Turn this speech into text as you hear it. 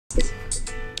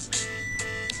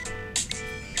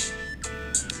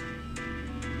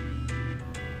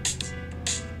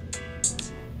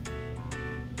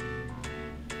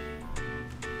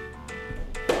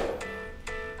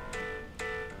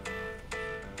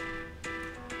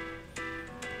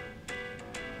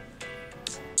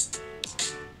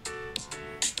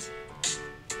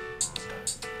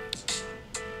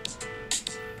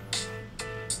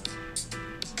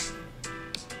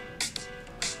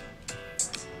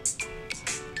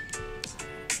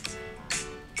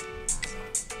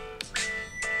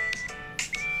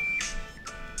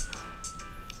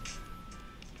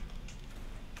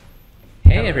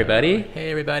Hey everybody.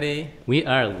 Hey everybody. We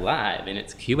are live and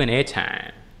it's Q&A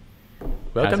time.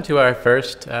 Welcome to our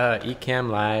first Ecamm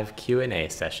Live Q&A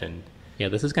session. Yeah,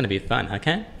 this is going to be fun, huh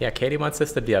Ken? Yeah, Katie wants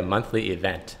this to be a monthly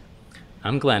event.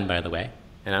 I'm Glen, by the way.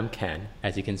 And I'm Ken.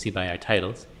 As you can see by our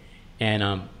titles.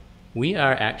 And we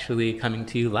are actually coming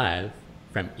to you live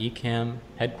from Ecamm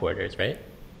headquarters, right?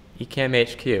 Ecamm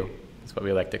HQ is what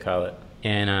we like to call it.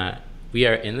 And we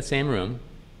are in the same room,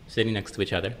 sitting next to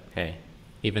each other. Hey.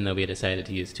 Even though we decided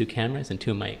to use 2 cameras and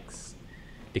 2 mics.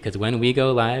 Because when we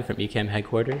go live from Ecamm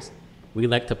headquarters, we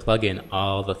like to plug in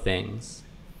all the things.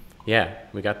 Yeah,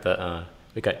 we got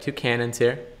 2 cannons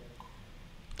here.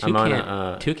 2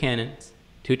 cannons,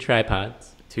 2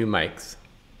 tripods. 2 mics.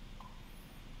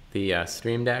 The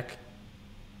Stream Deck.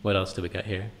 What else do we got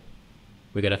here?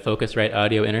 We got a Focusrite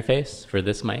audio interface for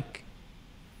this mic.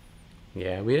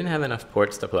 Yeah, we didn't have enough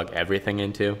ports to plug everything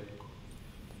into.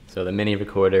 So the mini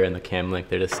recorder and the cam link,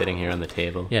 they're just sitting here on the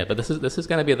table. Yeah, but this is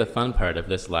going to be the fun part of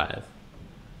this live.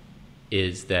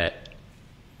 Is that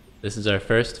this is our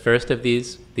first of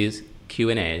these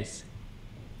Q&As,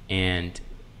 and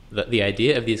the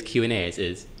idea of these Q&As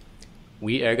is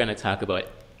we are going to talk about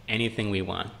anything we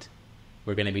want.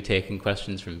 We're going to be taking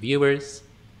questions from viewers.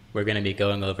 We're going to be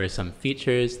going over some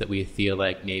features that we feel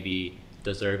like maybe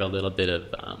deserve a little bit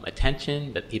of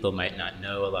attention that people might not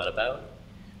know a lot about.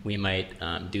 We might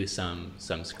do some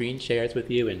screen shares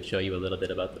with you and show you a little bit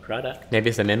about the product.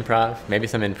 Maybe some improv, maybe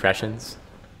some impressions.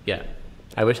 Yeah.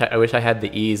 I wish I had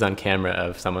the ease on camera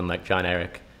of someone like John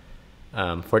Eric.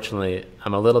 Fortunately,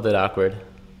 I'm a little bit awkward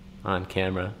on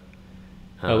camera.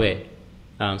 Oh wait.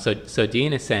 So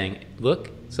Dean is saying,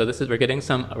 look. So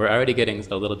we're already getting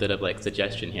a little bit of like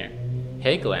suggestion here.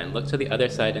 Hey Glenn, look to the other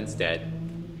side instead.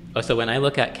 Oh, so when I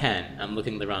look at Ken, I'm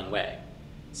looking the wrong way.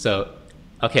 So.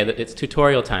 Okay, it's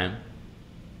tutorial time.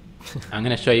 I'm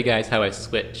going to show you guys how I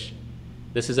switch.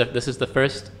 This is the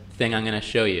first thing I'm going to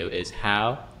show you is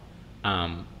how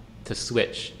to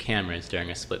switch cameras during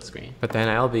a split screen. But then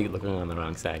I'll be looking on the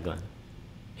wrong side, Glenn.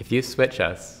 If you switch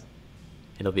us,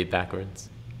 it'll be backwards.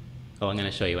 Oh, I'm going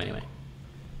to show you anyway.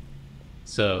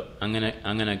 So I'm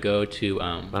gonna go to.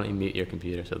 Why don't you mute your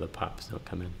computer so the pops don't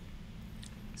come in?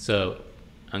 So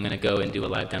I'm going to go and do a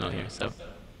live demo here.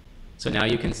 So now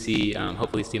you can see,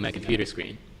 hopefully see my computer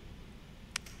screen.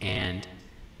 And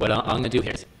what I'm going to do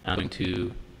here is I'm going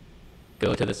to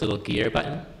go to this little gear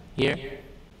button here.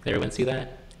 Does everyone see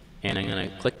that? And I'm going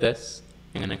to click this.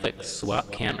 I'm going to click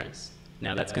swap cameras.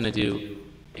 Now that's going to do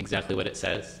exactly what it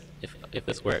says if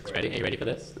this works. Ready? Are you ready for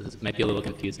this? This might be a little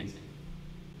confusing.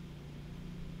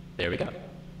 There we go.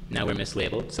 Now we're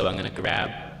mislabeled. So I'm going to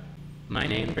grab my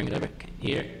name, bring it over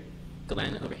here.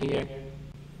 Glen over here.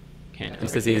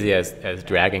 Just as easy as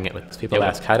dragging it. With people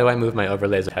ask, how do I move my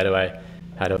overlays? How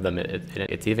do them?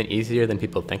 It's even easier than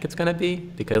people think it's going to be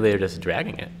because they're just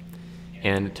dragging it.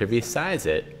 And to resize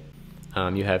it,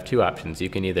 you have 2 options.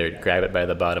 You can either grab it by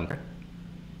the bottom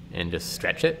and just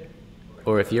stretch it,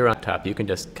 or if you're on top, you can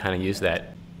just kind of use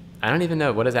that. I don't even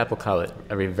know, what does Apple call it?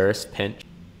 A reverse pinch?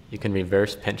 You can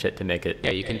reverse pinch it to make it.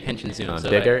 Yeah, you can pinch and zoom.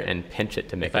 Bigger and pinch it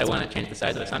to make it. If I want to change the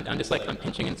size of this, I'm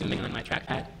pinching and zooming on my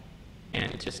trackpad.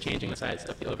 And it's just changing the size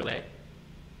of the overlay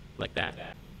like that.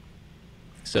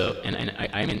 So,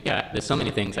 I mean, yeah, there's so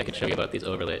many things I could show you about these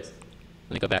overlays.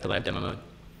 Let me go back to live demo mode.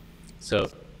 So,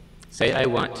 say I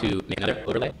want to make another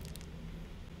overlay,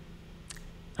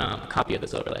 a copy of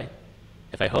this overlay.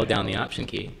 If I hold down the Option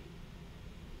key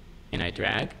and I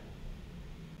drag,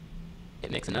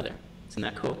 it makes another. Isn't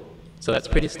that cool? So that's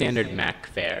pretty standard Mac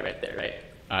fare right there, right?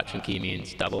 Option key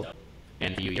means double,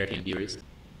 and for you European viewers,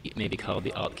 it may be called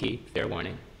the Alt key, fair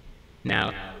warning.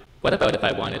 Now, what about if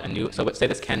I wanted a new, so let's say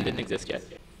this Ken didn't exist yet,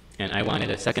 and I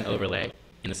wanted a second overlay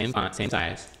in the same font, same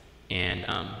size, and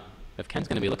if Ken's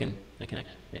going to be looking,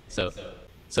 so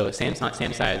same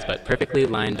size, but perfectly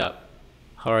lined up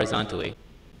horizontally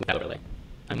with that overlay.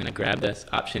 I'm going to grab this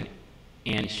Option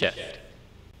and Shift.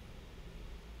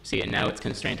 See, and now it's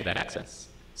constrained to that axis.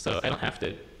 So I don't have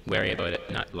to worry about it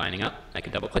not lining up. I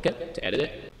can double click it to edit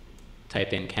it,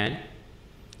 type in Ken,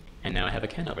 and now I have a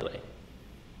Ken overlay.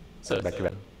 So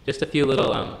just a few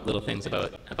little things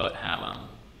about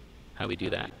how we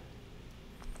do that.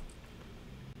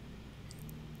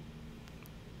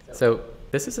 So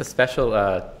this is a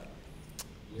special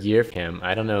year for him.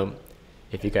 I don't know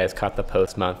if you guys caught the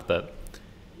post month, but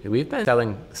We've been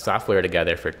selling software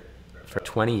together for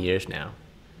 20 years now.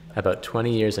 About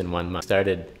 20 years in 1 month.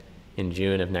 Started in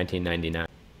June of 1999.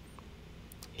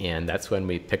 And that's when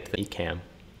we picked the Ecamm.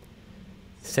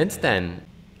 Since then,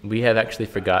 we have actually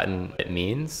forgotten what it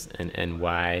means and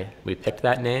why we picked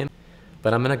that name.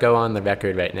 But I'm going to go on the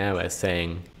record right now as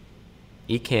saying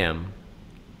Ecamm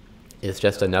is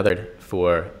just another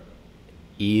for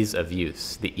ease of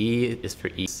use. The E is for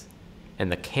ease,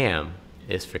 and the cam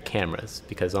is for cameras,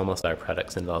 because almost our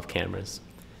products involve cameras.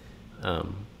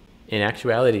 In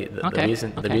actuality,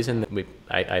 the reason that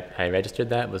I registered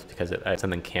that was because it was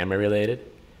something camera related.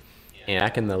 And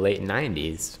back in the late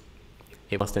 90s,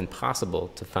 it was almost impossible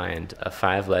to find a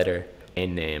 5-letter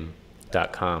domain name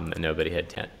 .com that nobody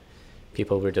had.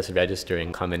 People were just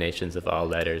registering combinations of all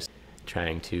letters,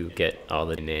 trying to get all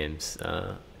the names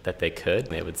that they could.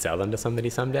 They would sell them to somebody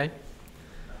someday.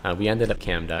 We ended up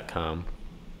Ecamm.com.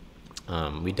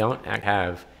 We don't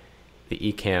have the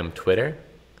Ecamm Twitter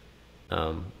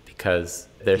because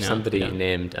there's somebody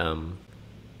named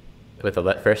with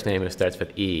the first name who starts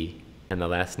with E and the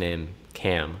last name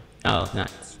Cam. Oh,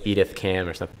 nice. Edith Cam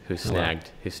or something, who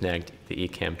snagged the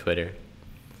Ecamm Twitter.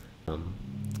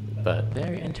 But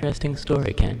very interesting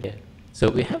story, Ken. Yeah. So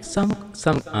we have some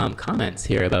comments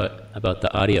here about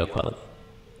the audio quality.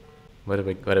 What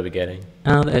are we getting?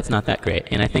 It's not that great,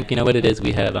 and I think you know what it is.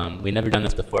 We have we've never done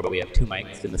this before, but we have 2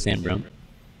 mics in the same room,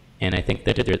 and I think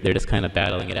that they're just kind of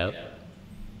battling it out.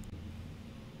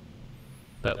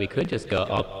 But we could just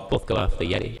both go off the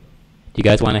Yeti. Do you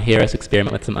guys want to hear us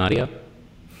experiment with some audio?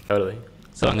 Totally.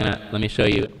 So let me show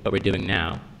you what we're doing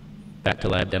now. Back to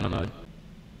live demo mode.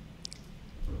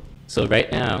 So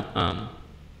right now,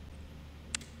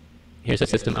 here's a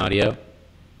system audio,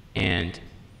 and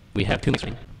we have 2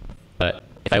 mics. But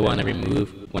if I want to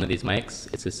remove one of these mics,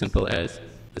 it's as simple as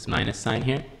this minus sign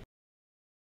here.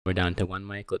 We're down to 1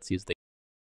 mic. Let's use the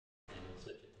and we'll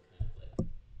switch it to kind of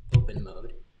like open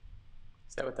mode.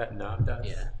 Is that what that knob does?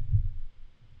 Yeah.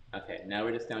 Okay, now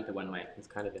we're just down to 1 mic. It's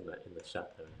kind of in the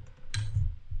shot though.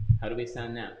 How do we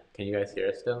sound now? Can you guys hear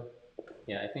us still?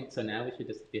 Yeah, I think so. Now we should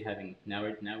just be having now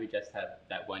we just have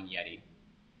that 1 Yeti,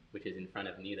 which is in front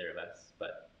of neither of us.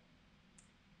 But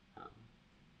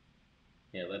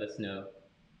yeah, let us know.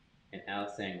 And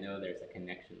Al's saying no, there's a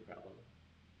connection problem.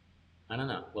 I don't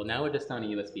know. Well, now we're just on a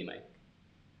USB mic,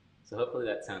 so hopefully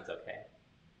that sounds okay.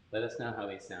 Let us know how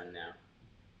we sound now.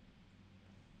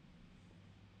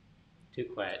 Too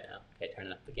quiet now. Okay,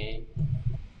 turning up the gain.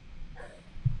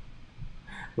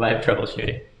 Live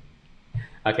troubleshooting.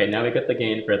 Okay, now we got the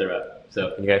gain further up.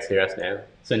 So can you guys hear us now?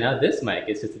 So now this mic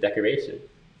is just a decoration.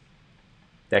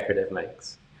 Decorative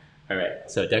mics. All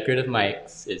right. So decorative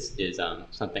mics is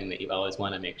something that you always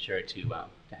want to make sure to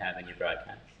have in your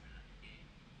broadcast.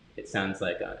 It sounds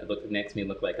like it makes me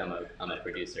look like I'm a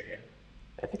producer here.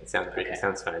 I think it sounds good. Okay. It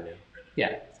sounds fine now. Yeah,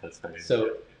 it sounds fine.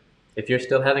 So if you're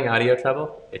still having audio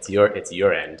trouble, it's your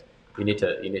end. You need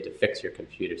to fix your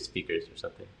computer speakers or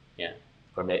something. Yeah.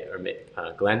 Or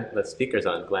Glen, the speakers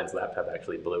on Glen's laptop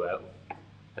actually blew out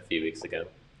a few weeks ago.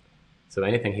 So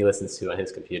anything he listens to on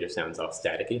his computer sounds all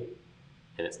staticky,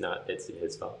 and it's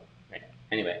his fault. Right.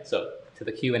 Anyway, so to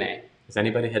the Q&A. Is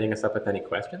anybody hitting us up with any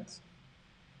questions?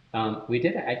 We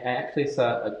did. I actually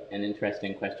saw an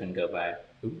interesting question go by.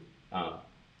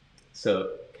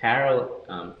 So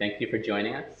Carol, thank you for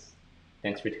joining us.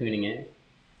 Thanks for tuning in.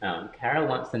 Carol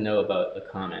wants to know about the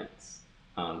comments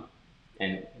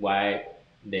and why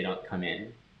they don't come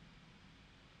in.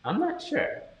 I'm not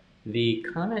sure. The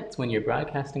comments when you're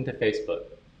broadcasting to Facebook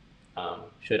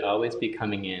should always be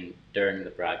coming in during the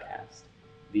broadcast.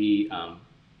 The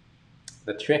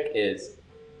trick is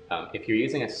if you're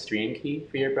using a stream key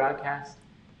for your broadcast,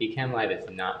 Ecamm Live is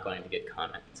not going to get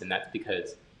comments, and that's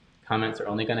because comments are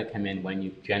only going to come in when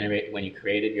you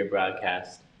created your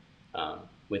broadcast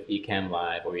with Ecamm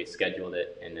Live, or you scheduled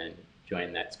it and then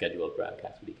join that scheduled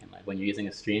broadcast with Ecamm Live. When you're using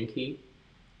a stream key,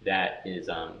 that is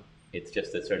it's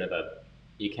just a sort of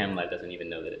Ecamm Live doesn't even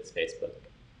know that it's Facebook.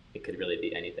 It could really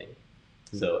be anything.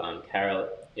 So Carol,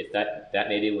 if that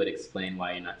maybe would explain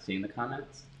why you're not seeing the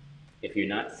comments. If you're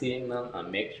not seeing them,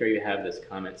 make sure you have this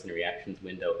comments and reactions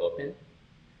window open.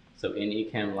 So in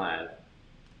Ecamm Live,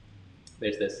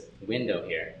 there's this window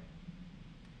here,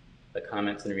 the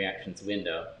comments and reactions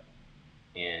window,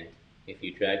 and if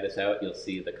you drag this out, you'll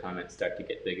see the comments start to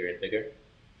get bigger and bigger.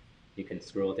 You can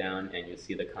scroll down and you'll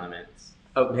see the comments.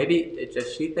 Oh, maybe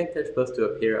does she think they're supposed to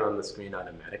appear on the screen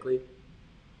automatically?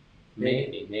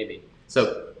 Maybe.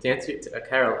 So to answer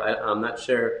Carol, I'm not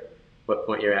sure what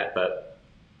point you're at, but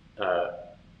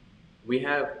we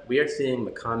are seeing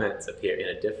the comments appear in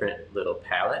a different little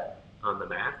palette on the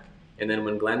Mac, And then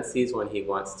when Glenn sees one he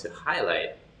wants to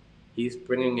highlight, he's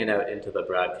bringing it out into the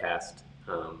broadcast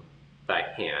by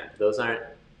hand. Those aren't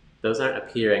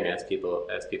appearing as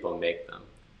people make them.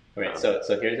 All right. So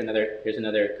here's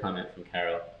another comment from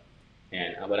Carol,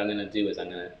 and what I'm going to do is I'm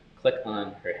going to click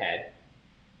on her head,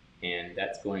 and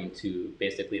that's going to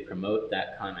basically promote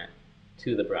that comment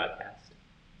to the broadcast.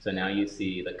 So now you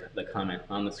see the comment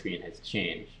on the screen has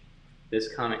changed.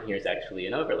 This comment here is actually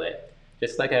an overlay.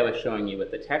 Just like I was showing you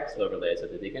with the text overlays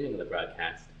at the beginning of the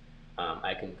broadcast,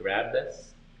 I can grab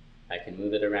this, I can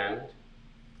move it around,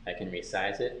 I can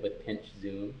resize it with pinch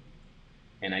zoom,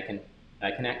 and I can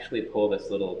actually pull this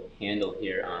little handle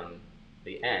here on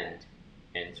the end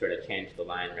and sort of change the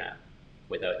line wrap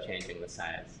without changing the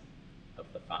size of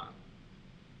the font.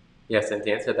 Yes, and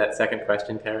to answer that second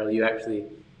question, Carol, you actually,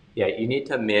 you need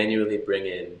to manually bring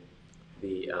in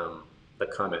the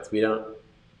comments. We don't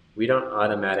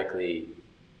automatically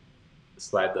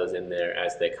slide those in there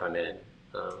as they come in.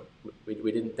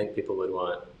 We didn't think people would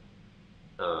want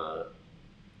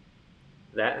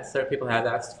that. So people have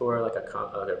asked for like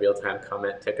a real-time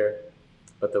comment ticker,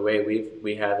 but the way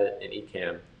we have it in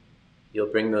Ecamm,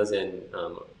 you'll bring those in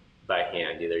by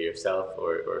hand, either yourself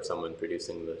or someone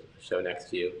producing the show next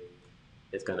to you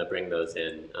is going to bring those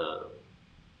in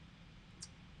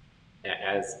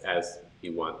as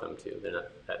you want them to. They're not,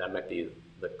 that might be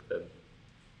the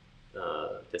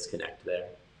disconnect there.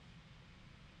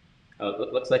 Oh,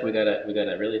 it looks like we got a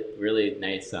really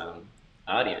nice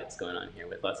audience going on here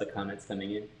with lots of comments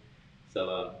coming in.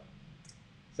 So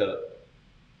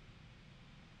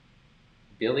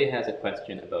Billy has a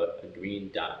question about a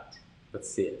green dot. Let's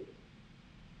see it.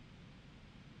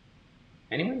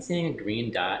 Anyone seeing a green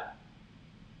dot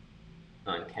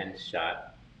on Ken's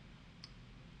shot,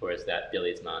 or is that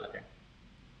Billy's monitor?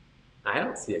 I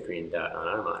don't see a green dot on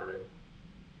our monitor.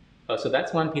 Oh, so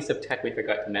that's one piece of tech we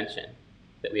forgot to mention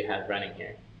that we have running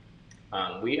here.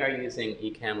 We are using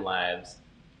Ecamm Live's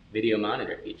video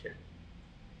monitor feature,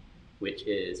 which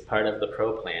is part of the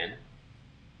Pro plan.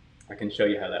 I can show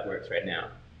you how that works right now.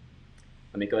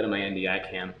 Let me go to my NDI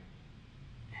cam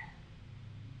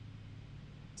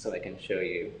so I can show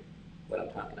you what I'm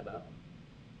talking about.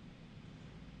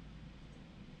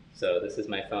 So this is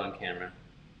my phone camera.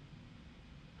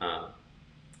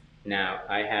 Now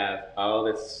I have all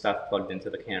this stuff plugged into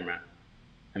the camera,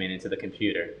 into the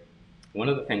computer. One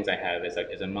of the things I have is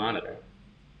a monitor.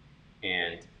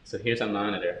 And so here's a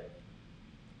monitor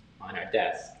on our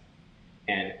desk.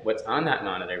 And what's on that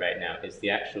monitor right now is the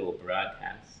actual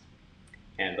broadcast.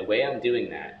 And the way I'm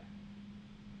doing that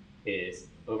is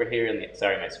over here in the,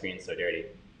 sorry, my screen's so dirty.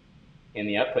 In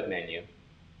the output menu,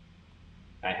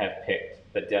 I have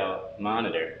picked the Dell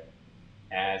monitor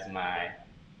as my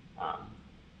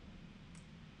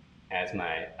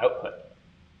output.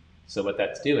 So what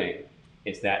that's doing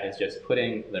is that is just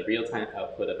putting the real-time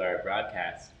output of our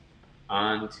broadcast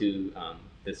onto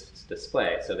this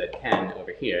display so that Ken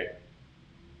over here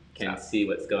can see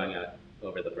what's going on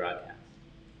over the broadcast.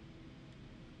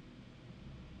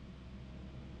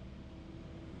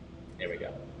 There we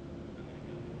go.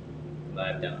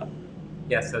 Live demo.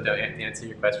 Yeah, so to answer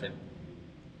your question,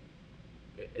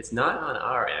 it's not on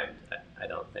our end, I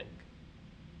don't think,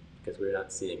 because we're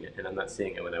not seeing it, and I'm not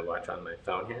seeing it when I watch on my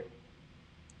phone here.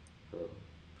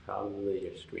 Probably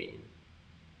your screen.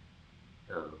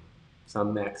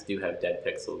 Some Macs do have dead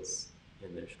pixels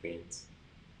in their screens.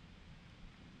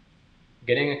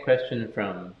 Getting a question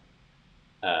from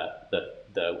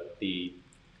the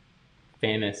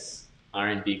famous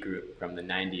R&B group from the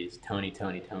 90s,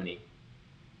 Tony,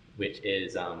 which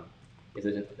is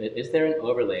there an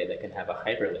overlay that can have a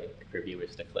hyperlink for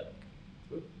viewers to click?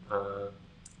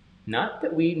 Not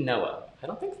that we know of. I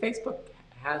don't think Facebook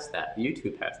has that.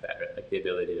 YouTube has that, right? Like the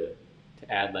ability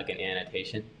to add like an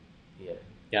annotation. Yeah.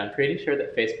 Yeah, I'm pretty sure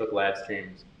that Facebook live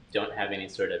streams don't have any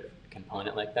sort of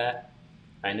component like that.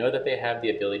 I know that they have the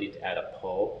ability to add a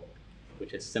poll,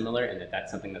 which is similar, and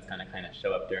that's something that's going to kind of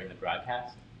show up during the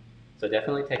broadcast. So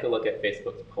definitely take a look at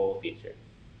Facebook's poll feature.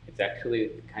 It's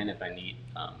actually kind of a neat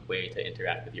way to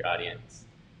interact with your audience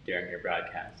during your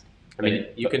broadcast.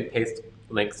 You can paste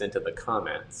links into the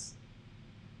comments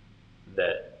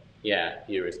that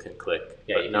viewers can click.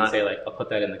 Yeah, you can say like, I'll put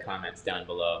that in the comments down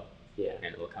below,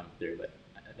 and it will come through. But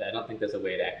I don't think there's a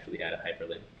way to actually add a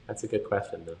hyperlink. That's a good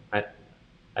question, though.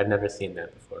 I've never seen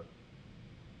that before.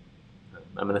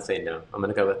 I'm going to say no. I'm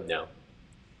going to go with no.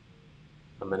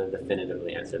 I'm going to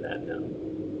definitively answer that no.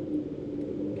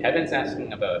 Kevin's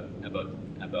asking about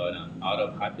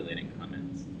auto-populating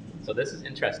comments. So this is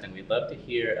interesting. We'd love to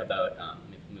hear about, let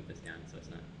me move this down so it's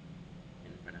not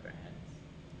in front of our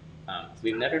heads. So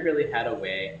we've never really had a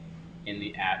way in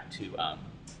the app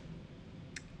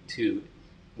to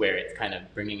where it's kind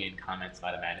of bringing in comments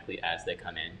automatically as they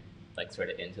come in, like sort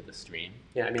of into the stream.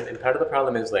 Yeah, I mean, and part of the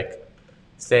problem is like,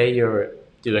 say you're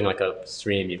doing like a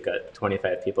stream, you've got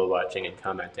 25 people watching and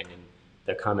commenting, and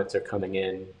their comments are coming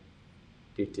in,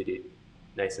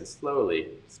 nice and slowly.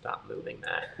 Stop moving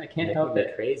that. I can't help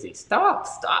it. Crazy. Stop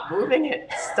moving it.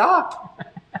 Stop.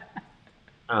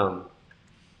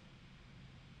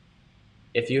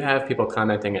 If you have people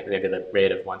commenting at maybe the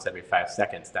rate of once every 5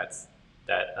 seconds, that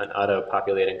an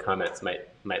auto-populating comments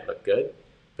might look good.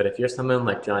 But if you're someone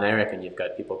like John Eric and you've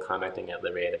got people commenting at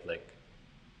the rate of like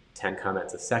 10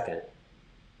 comments a second,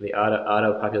 the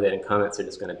auto-populating comments are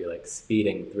just going to be like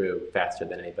speeding through faster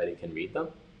than anybody can read them.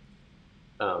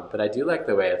 But I do like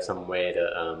the way of some way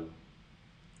to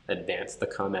advance the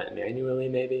comment manually,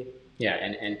 maybe. Yeah,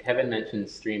 and Kevin mentioned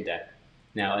Stream Deck.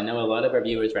 Now, I know a lot of our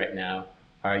viewers right now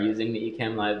are using the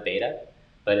Ecamm Live beta,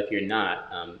 but if you're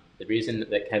not, the reason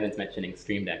that Kevin's mentioning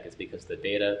Stream Deck is because the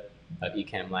beta of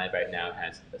Ecamm Live right now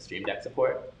has a Stream Deck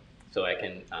support, so I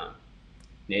can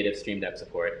native Stream Deck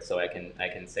support, so I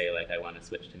can say like I want to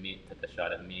switch to the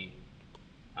shot of me,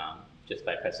 just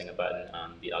by pressing a button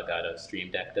on the Elgato Stream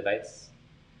Deck device,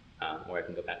 or I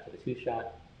can go back to the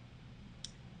 2-shot,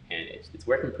 and it's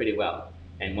working pretty well.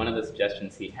 And one of the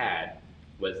suggestions he had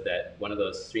was that one of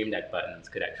those Stream Deck buttons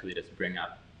could actually just bring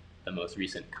up the most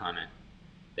recent comment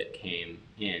that came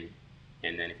in,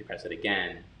 and then if you press it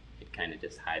again, it kind of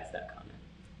just hides that comment.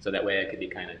 So that way I could be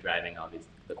kind of driving all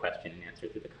the question and answer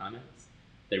through the comments.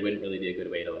 There wouldn't really be a good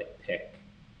way to like pick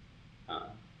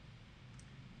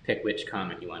which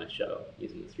comment you want to show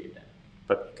using the Stream Deck.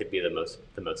 But it could be the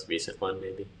most recent one,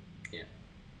 maybe.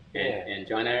 Yeah. And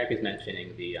John Eric is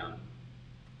mentioning the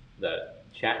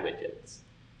chat widgets.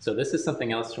 So this is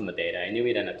something else from the beta. I knew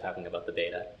we'd end up talking about the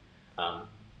beta.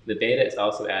 The beta is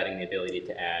also adding the ability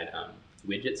to add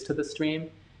widgets to the stream.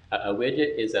 A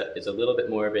widget is a little bit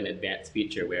more of an advanced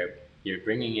feature where you're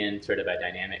bringing in sort of a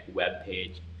dynamic web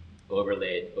page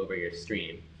overlaid over your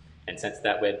stream. And since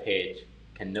that web page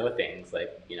can know things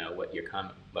like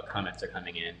what comments are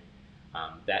coming in,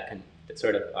 that can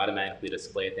sort of automatically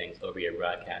display things over your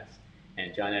broadcast.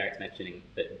 And John Eric's mentioning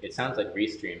that it sounds like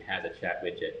Restream has a chat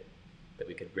widget that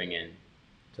we could bring in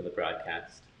to the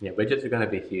broadcast. Yeah, widgets are going to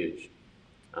be huge,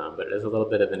 but it is a little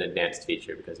bit of an advanced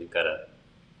feature because you've got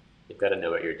to know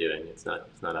what you're doing. It's not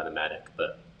automatic,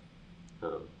 but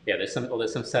yeah, there's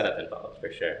some setup involved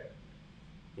for sure.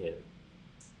 Yeah,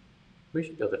 we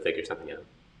should be able to figure something out.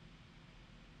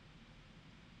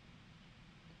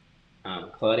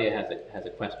 Claudia has a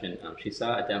question. She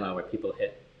saw a demo where people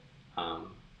hit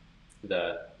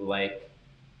the like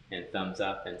and thumbs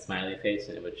up and smiley face,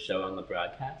 and it would show on the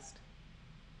broadcast.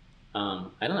 I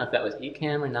don't know if that was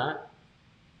Ecamm or not.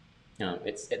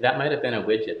 That might have been a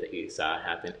widget that you saw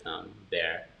happen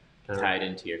there, tied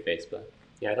into your Facebook.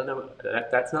 Yeah, I don't know.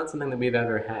 That's not something that we've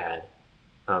ever had.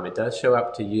 It does show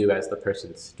up to you as the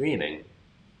person streaming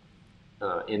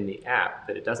in the app,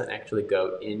 but it doesn't actually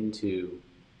go into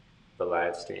the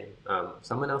live stream.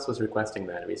 Someone else was requesting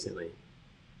that recently.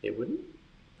 It wouldn't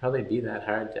probably be that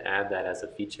hard to add that as a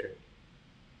feature,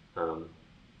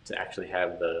 to actually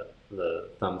have the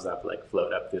thumbs up like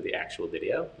float up through the actual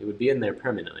video. It would be in there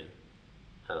permanently,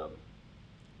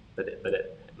 but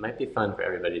it might be fun for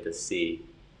everybody to see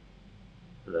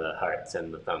the hearts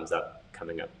and the thumbs up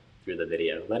coming up through the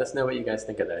video. Let us know what you guys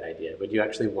think of that idea. Would you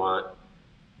actually want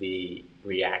the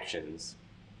reactions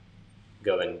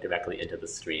going directly into the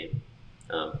stream?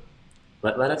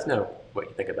 Let us know what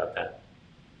you think about that.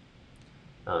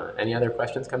 Any other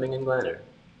questions coming in, Glen?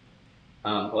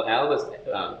 Well, Al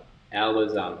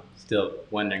was still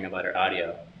wondering about our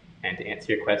audio, and to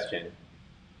answer your question,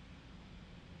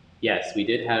 yes, we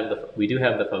do have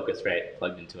the Focusrite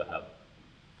plugged into a hub,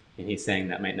 and he's saying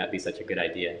that might not be such a good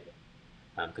idea,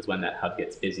 because when that hub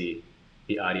gets busy,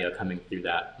 the audio coming through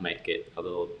that might get a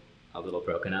little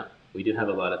broken up. We do have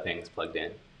a lot of things plugged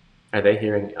in. Are they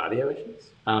hearing audio issues?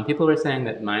 People were saying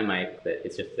that my mic, that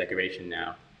it's just decoration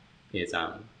now,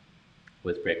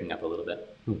 was breaking up a little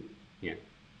bit. Yeah.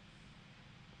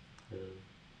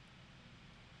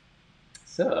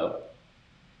 So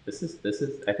this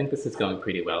is I think this is going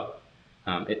pretty well.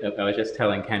 I was just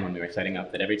telling Ken when we were setting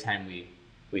up that every time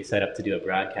we set up to do a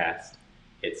broadcast,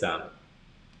 it's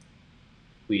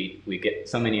we get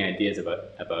so many ideas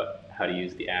about how to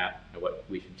use the app or what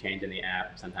we should change in the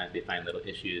app. Sometimes we find little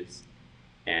issues,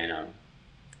 and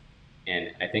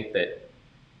I think that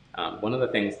one of the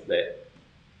things that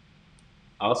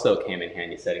also came in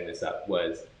handy setting this up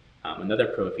was another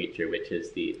pro feature, which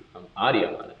is the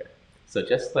audio monitor. So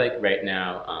just like right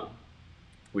now,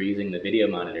 we're using the video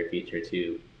monitor feature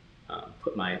to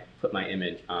put my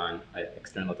image on an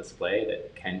external display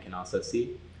that Ken can also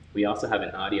see. We also have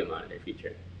an audio monitor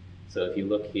feature. So if you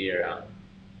look here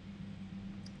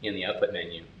in the output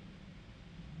menu,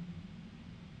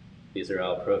 these are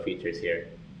all pro features here,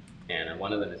 and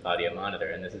one of them is audio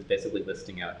monitor, and this is basically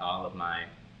listing out all of my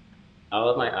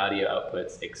audio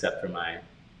outputs except for my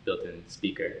built-in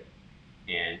speaker.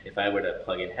 And if I were to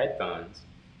plug in headphones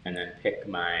and then pick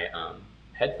my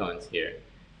headphones here,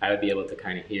 I would be able to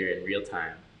kind of hear in real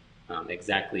time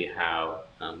exactly how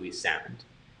we sound.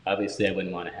 Obviously, I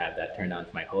wouldn't want to have that turned on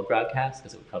for my whole broadcast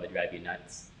because it would probably drive you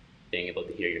nuts, being able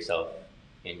to hear yourself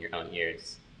in your own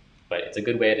ears. But it's a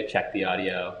good way to check the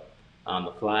audio on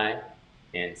the fly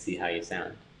and see how you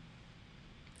sound.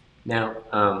 Now,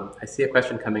 I see a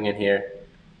question coming in here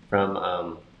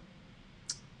from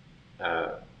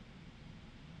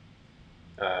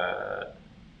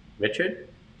Richard.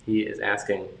 He is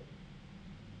asking,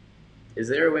 is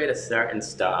there a way to start and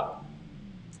stop,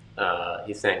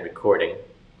 he's saying recording,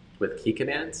 with key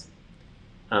commands?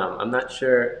 I'm not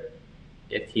sure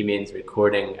if he means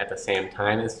recording at the same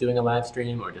time as doing a live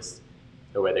stream,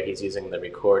 or whether he's using the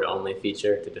record only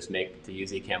feature to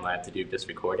use Ecamm Live to do just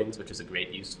recordings, which is a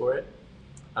great use for it.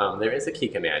 There is a key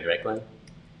command, right, Glenn?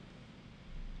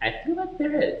 I feel like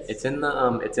there is. It's in the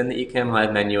Ecamm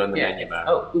Live menu on the menu bar.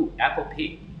 Oh, ooh, Apple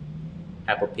P.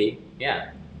 Apple P?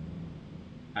 Yeah.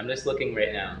 I'm just looking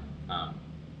right now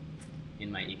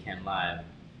in my Ecamm Live,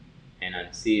 and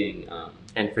I'm seeing.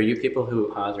 And for you people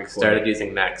who started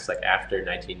using Macs like after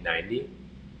 1990,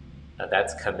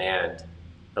 that's Command,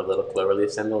 the little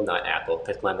cloverleaf symbol, not Apple.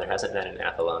 Because Glenn, there hasn't been an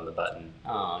Apple on the button.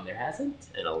 Oh, there hasn't?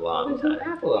 In a long time. There's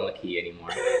no Apple on the key anymore.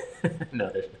 No,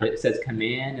 there's not. It says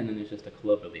Command, and then there's just a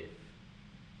cloverleaf.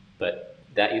 But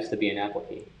that used to be an Apple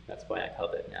key. That's why I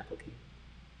called it an Apple key.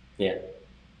 Yeah,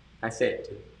 I say it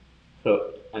too.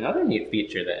 So another neat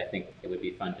feature that I think it would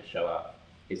be fun to show off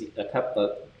is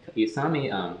you saw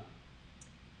me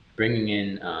bringing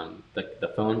in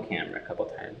the phone camera a couple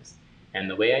times. And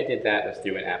the way I did that was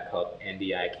through an app called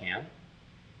Ecamm.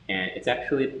 And it's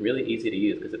actually really easy to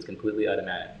use because it's completely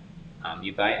automatic.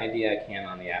 You buy Ecamm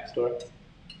on the App Store.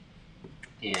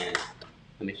 And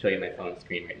let me show you my phone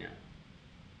screen right now.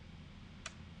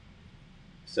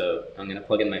 So I'm going to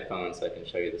plug in my phone so I can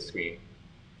show you the screen.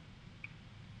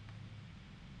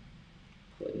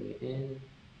 Plugging it in.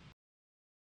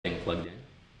 Thing plugged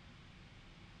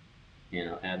in. And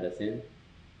I'll add this in.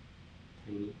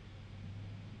 Tiny.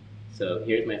 So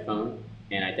here's my phone,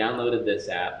 and I downloaded this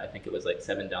app. I think it was like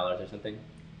 $7 or something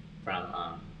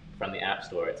from the App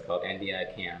Store. It's called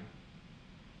Ecamm,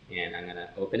 and I'm gonna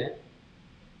open it.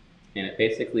 And it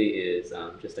basically is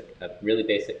just a really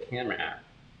basic camera app.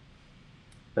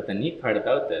 But the neat part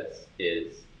about this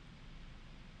is,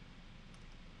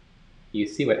 you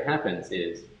see what happens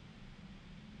is,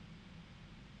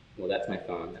 well, that's my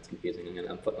phone. That's confusing. I'm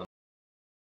gonna unplug.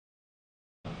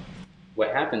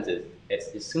 What happens is,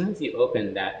 as soon as you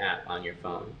open that app on your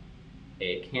phone,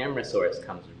 a camera source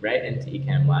comes right into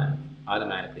Ecamm Live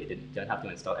automatically. You don't have to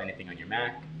install anything on your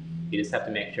Mac. You just have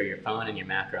to make sure your phone and your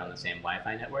Mac are on the same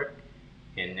Wi-Fi network.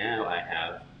 And now I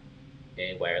have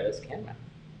a wireless camera.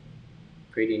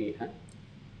 Pretty neat, huh?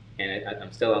 And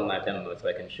I'm still on live demo mode, so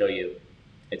I can show you.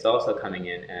 It's also coming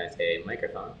in as a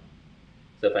microphone.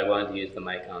 So if I wanted to use the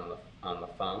mic on the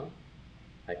phone,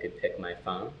 I could pick my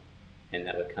phone, and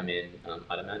that would come in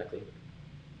automatically.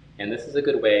 And this is a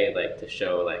good way to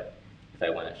show, if I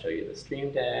want to show you the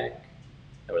Stream Deck,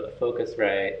 or the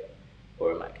Focusrite,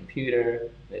 or my computer.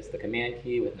 There's the command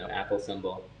key with no Apple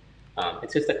symbol.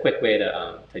 It's just a quick way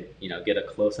to get a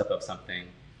close-up of something.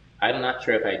 I'm not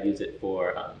sure if I'd use it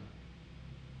for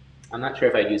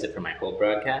my whole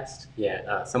broadcast.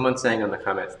 Yeah, someone's saying on the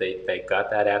comments they got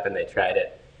that app and they tried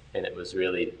it, and it was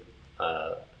really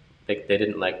they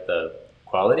didn't like the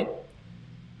quality.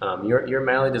 Your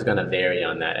mileage is going to vary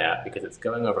on that app because it's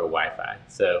going over Wi-Fi.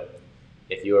 So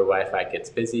if your Wi-Fi gets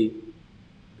busy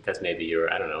because maybe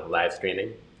you're, I don't know, live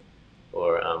streaming,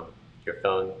 or your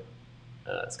phone's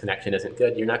connection isn't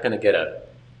good, you're not going to get a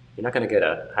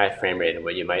high frame rate, and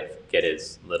what you might get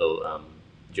is little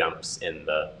jumps in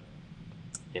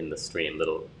the stream,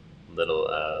 little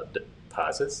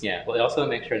pauses. Yeah. Well, also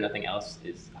make sure nothing else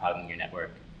is hogging your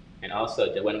network. And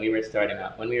also, when we were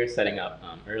setting up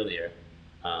earlier,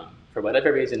 for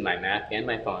whatever reason, my Mac and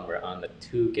my phone were on the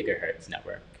 2 gigahertz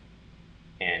network,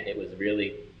 and it was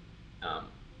really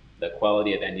the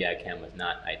quality of Ecamm was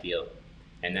not ideal.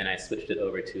 And then I switched it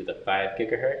over to the 5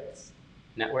 gigahertz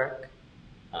network,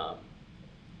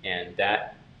 and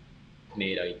that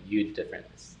made a huge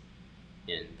difference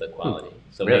in the quality.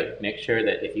 So really? make sure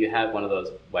that if you have one of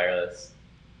those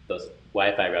those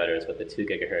Wi-Fi routers with the 2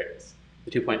 gigahertz,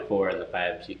 the 2.4 and the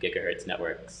 5 gigahertz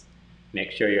networks,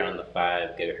 make sure you're on the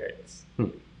 5 gigahertz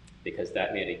because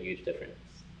that made a huge difference.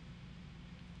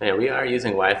 Yeah, we are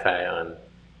using Wi-Fi on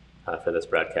for this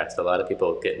broadcast. A lot of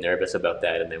people get nervous about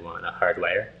that and they want a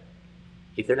hardwire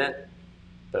Ethernet,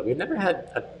 but we've never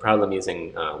had a problem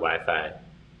using Wi-Fi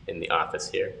in the office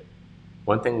here.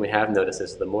 One thing we have noticed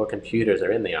is the more computers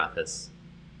are in the office,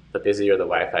 the busier the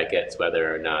Wi-Fi gets,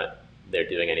 whether or not they're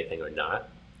doing anything or not.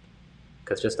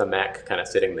 Because just a Mac kind of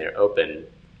sitting there open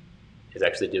is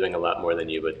actually doing a lot more than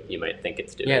you might think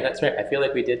it's doing. Yeah, that's right. I feel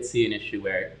like we did see an issue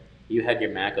where you had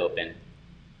your Mac open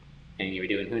and you were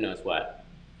doing who knows what,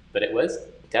 but it was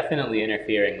definitely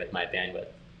interfering with my bandwidth.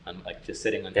 I'm like just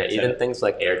sitting on. Yeah, even things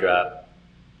like AirDrop,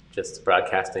 just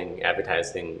broadcasting,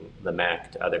 advertising the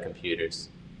Mac to other computers,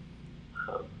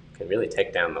 can really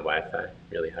take down the Wi-Fi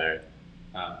really hard.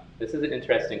 This is an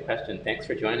interesting question. Thanks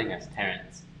for joining us,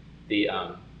 Terrence.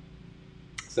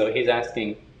 So he's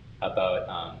asking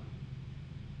about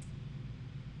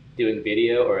doing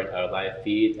video or a live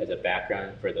feed as a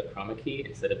background for the chroma key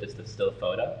instead of just a still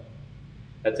photo.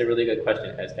 That's a really good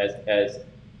question. As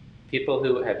people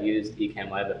who have used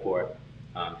Ecamm Live before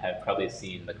have probably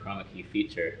seen the chroma key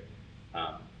feature.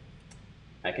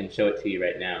 I can show it to you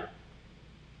right now.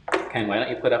 Ken, why don't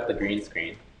you put up the green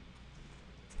screen?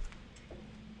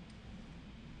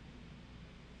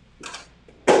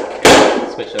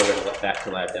 Switch over back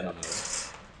to live demo mode.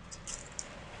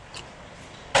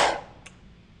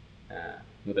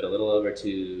 Move it a little over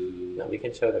to... No, we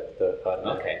can show the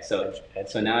automatic. Okay,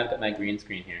 so now I've got my green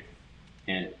screen here.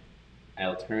 And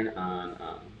I'll turn on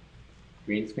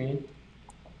green screen.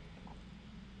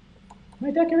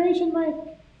 My decoration mic!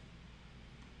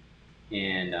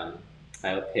 And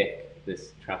I'll pick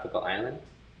this tropical island.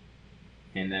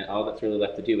 And then all that's really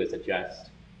left to do is adjust.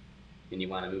 And you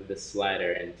want to move this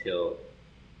slider until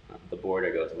the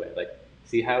border goes away. Like,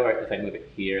 see how if I move it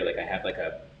here, like I have like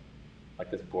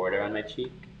this border on my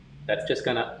cheek? That's just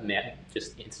gonna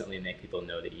just instantly make people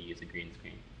know that you use a green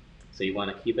screen. So you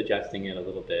want to keep adjusting it a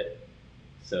little bit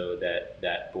so that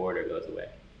that border goes away.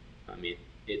 I mean,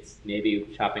 it's maybe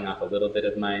chopping off a little bit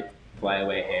of my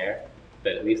flyaway hair,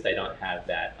 but at least I don't have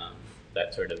that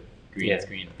that sort of green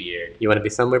screen beard. You want to be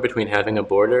somewhere between having a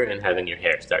border and having your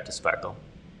hair start to sparkle.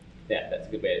 Yeah, that's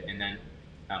a good way. And then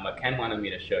what Ken wanted me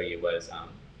to show you was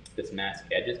this mask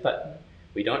edges button.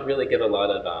 We don't really give a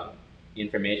lot of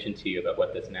information to you about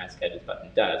what this mask edges button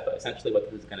does, but essentially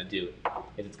what this is going to do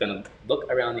is it's going to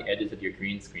look around the edges of your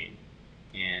green screen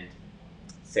and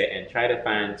try to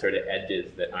find sort of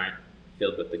edges that aren't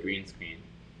filled with the green screen.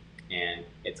 And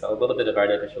it's a little bit of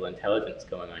artificial intelligence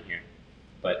going on here.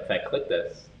 But if I click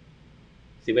this,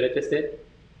 see what it just did?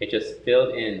 It just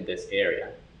filled in this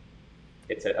area.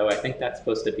 It said, oh, I think that's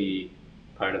supposed to be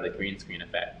part of the green screen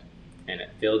effect. And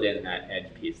it filled in that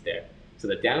edge piece there. So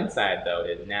the downside, though,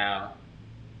 is now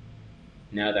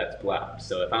that's blocked.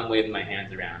 So if I'm waving my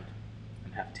hands around,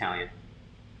 I'm half Italian,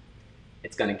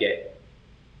 it's gonna get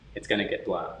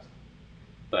blocked.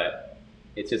 But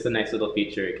it's just a nice little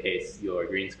feature in case your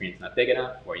green screen's not big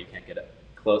enough or you can't get it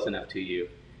close enough to you.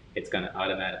 It's gonna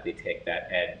automatically take that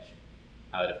edge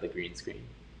out of the green screen.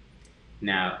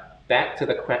 Now, back to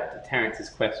Terrence's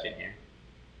question here.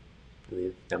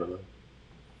 Leave demo mode.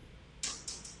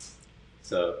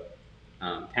 So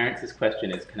Terrence's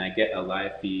question is, can I get a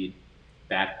live feed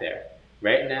back there?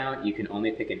 Right now, you can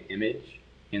only pick an image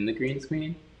in the green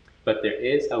screen, but there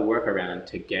is a workaround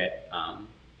to get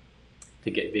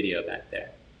video back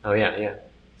there. Oh yeah, yeah.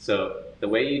 So the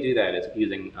way you do that is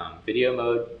using video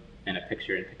mode and a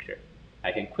picture-in-picture.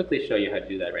 I can quickly show you how to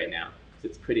do that right now,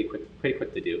 because it's pretty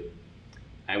quick to do.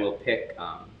 I will pick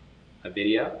a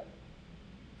video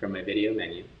from my video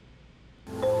menu.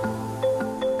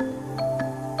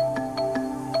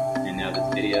 And now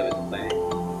this video is playing.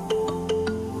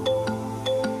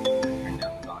 Turn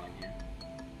down the volume here.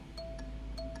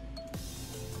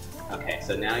 Okay,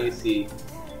 so now you see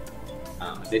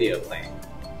a video playing.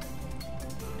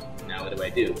 Now what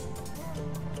do?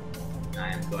 I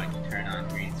am going to turn on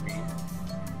green screen.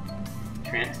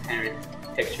 Transparent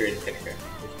picture-in-picture.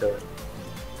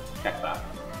 Checkbox.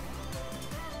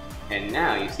 And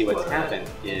now you see what's happened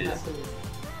is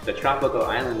the tropical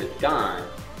island is gone,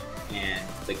 and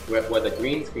where the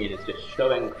green screen is just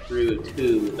showing through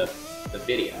to the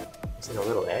video. It's like a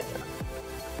little edge on it.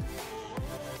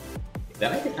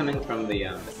 That might be coming from the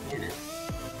scanner.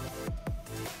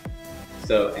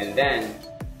 So, and then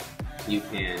you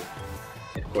can,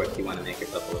 of course, you want to make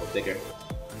yourself a little bigger.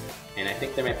 And I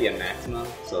think there might be a maximum,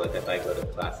 so like if I go to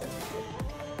classic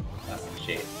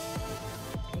shape,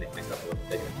 I can make myself a little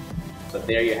bigger. But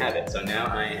there you have it. So now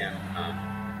I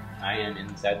am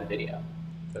inside the video.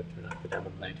 So turn off the demo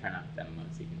mode. Let me turn off the demo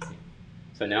mode so you can see.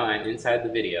 So now I'm inside the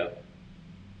video,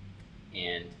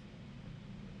 and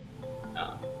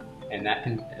that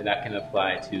can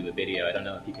apply to the video. I don't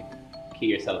know if you can key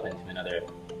yourself into another.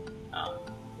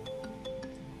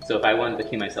 So if I wanted to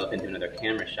key myself into another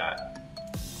camera shot,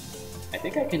 I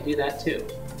think I can do that too.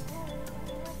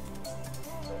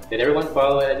 Did everyone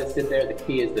follow what I just did there? The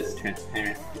key is this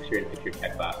transparent picture-in-picture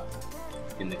checkbox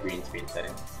in the green screen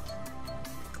settings.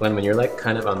 Glenn, when you're like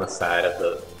kind of on the side of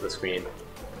the screen,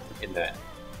 in that,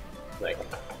 like,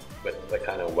 with the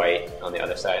kind of white on the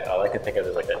other side, all I can think of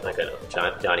is like a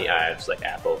Johnny Ives like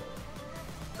Apple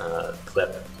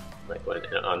clip, like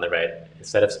on the right.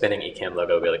 Instead of spinning Ecamm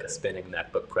logo, it would be like a spinning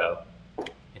MacBook Pro,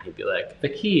 and he'd be like, the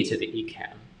key to the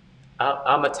Ecamm.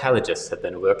 Our metallurgists have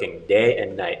been working day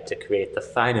and night to create the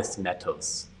finest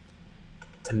metals,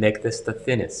 to make this the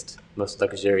thinnest, most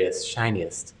luxurious,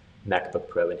 shiniest MacBook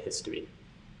Pro in history.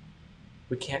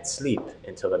 We can't sleep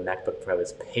until the MacBook Pro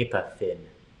is paper thin.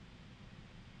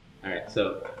 All right,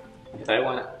 so if I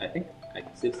want,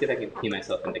 let's see if I can key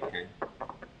myself into Ken.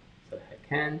 So if I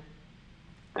can,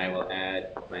 I will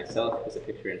add myself as a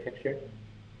picture-in-picture.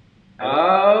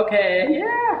 Okay,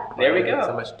 yeah, there we go. It's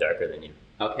so much darker than you.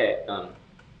 Okay,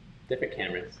 different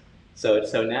cameras. So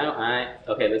now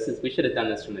we should have done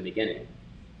this from the beginning.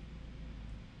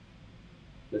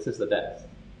 This is the best.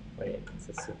 Wait, this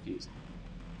is confusing.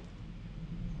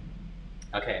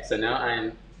 Okay, so now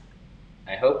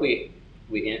I hope we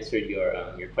answered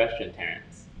your question,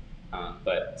 Terrence.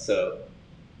 But so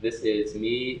this is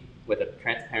me with a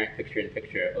transparent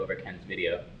picture-in-picture over Ken's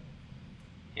video,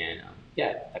 and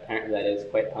yeah, apparently that is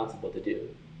quite possible to do,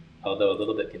 although a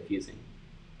little bit confusing.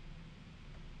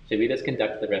 Should we just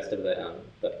conduct the rest of the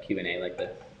Q&A like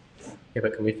this? Yeah,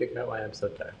 but can we figure out why I'm so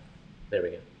dark? There we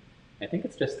go. I think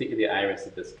it's just the iris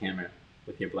of this camera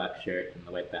with your black shirt and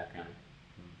the white background.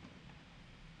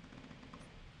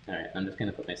 All right, I'm just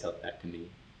going to put myself back to me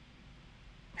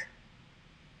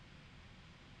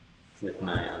with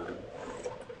my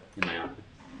in my office.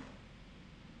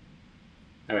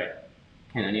 All right,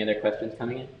 Ken, any other questions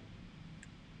coming in?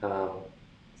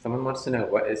 Someone wants to know,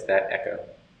 what is that echo?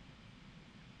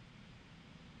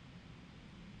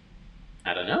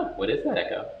 I don't know. What is that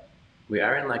echo? We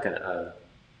are in like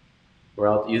we're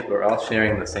all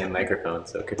sharing the same microphone,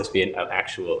 so it could just be an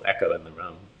actual echo in the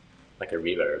room, like a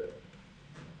reverb.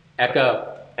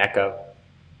 Echo. Echo.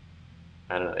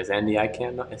 I don't know. Is Andy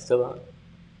Ecamm still on?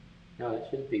 No, that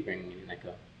shouldn't be bringing in an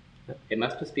echo. It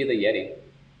must just be the Yeti.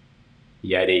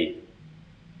 Yeti.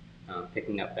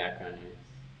 Picking up background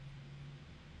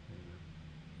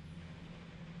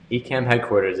noise. Ecamm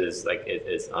headquarters is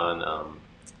on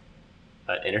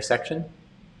an intersection,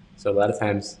 so a lot of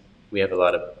times we have a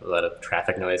lot of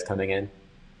traffic noise coming in.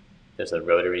 There's a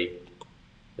rotary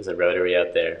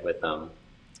out there with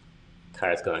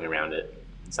cars going around it.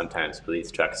 Sometimes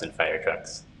police trucks and fire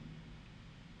trucks.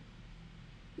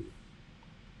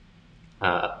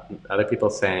 Other people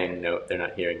saying no, they're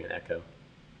not hearing an echo.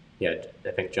 Yeah,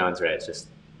 I think John's right. It's just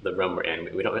the room we're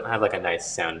in. We don't have like a nice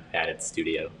sound padded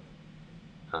studio.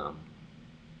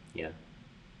 Yeah.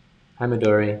 Hi,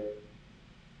 Midori.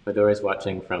 Midori's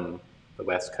watching from the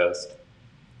West Coast.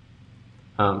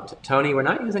 Tony, we're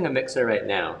not using a mixer right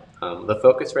now. The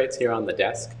Focusrite's here on the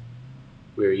desk.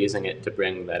 We were using it to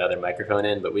bring that other microphone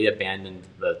in, but we abandoned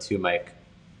the 2-mic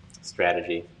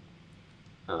strategy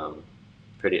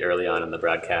pretty early on in the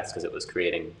broadcast because it was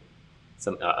creating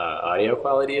some audio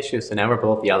quality issues. So now we're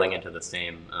both yelling into the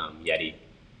same Yeti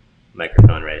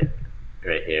microphone right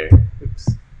here. Oops.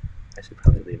 I should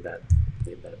probably leave that.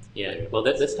 Yeah. Well,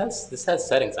 this has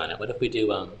settings on it. What if we do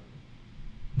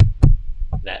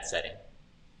that setting?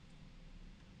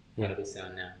 How does it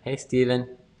sound now? Hey,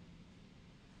 Steven.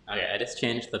 Okay, I just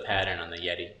changed the pattern on the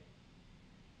Yeti.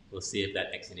 We'll see if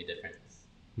that makes any difference.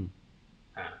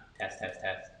 Test.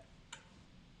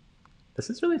 This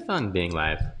is really fun being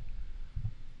live.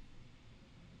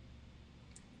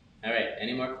 All right,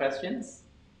 any more questions?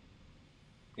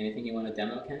 Anything you want to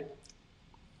demo, Ken?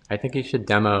 I think you should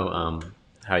demo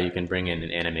how you can bring in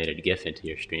an animated GIF into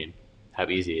your stream, how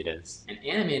easy it is. An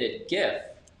animated GIF?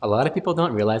 A lot of people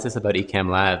don't realize this about Ecamm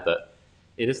Live, but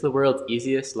it is the world's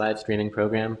easiest live streaming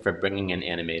program for bringing in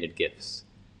animated GIFs.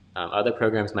 Other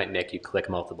programs might make you click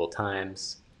multiple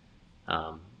times.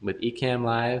 With Ecamm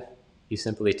Live, you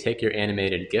simply take your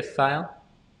animated GIF file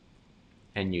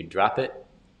and you drop it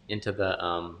into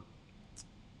the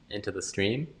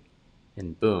stream,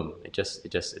 and boom, it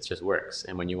just works.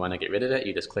 And when you want to get rid of it,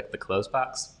 you just click the close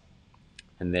box,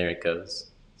 and there it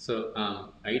goes. So,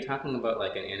 are you talking about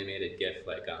like an animated GIF,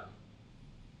 like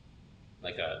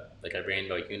like a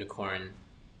rainbow unicorn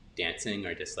dancing,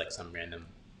 or just like some random,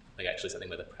 like actually something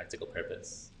with a practical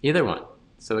purpose? Either one.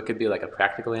 So it could be like a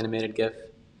practical animated GIF,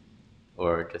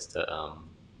 or just a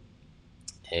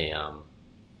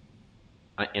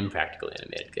an impractical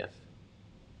animated GIF.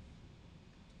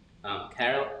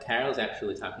 Carol's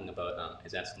actually talking about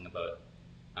is asking about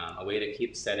a way to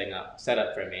keep set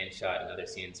up for a main shot and other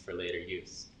scenes for later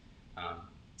use.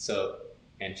 So,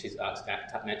 and she's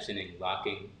mentioning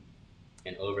locking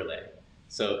and overlay.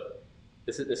 So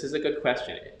this is a good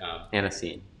question. And a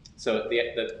scene. So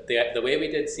the way we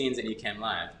did scenes in Ecamm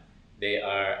Live, they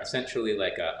are essentially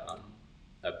like a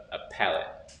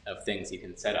palette of things you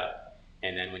can set up,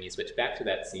 and then when you switch back to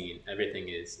that scene, everything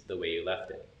is the way you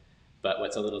left it. But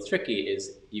what's a little tricky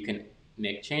is you can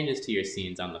make changes to your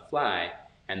scenes on the fly,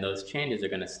 and those changes are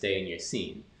going to stay in your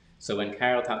scene. So when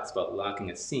Carol talks about locking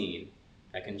a scene,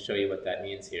 I can show you what that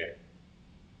means here.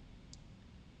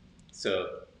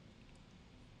 So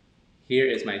here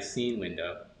is my scene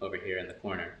window over here in the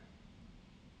corner.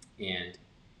 And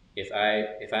if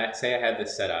I say I have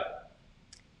this set up,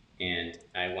 and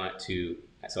I want to,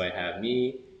 so I have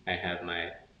me, I have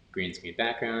my green screen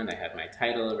background, I have my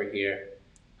title over here,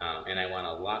 and I want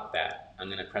to lock that, I'm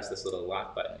going to press this little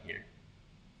lock button here.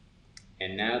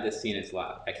 And now this scene is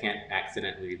locked. I can't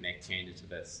accidentally make changes to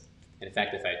this. And in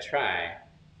fact, if I try,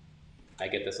 I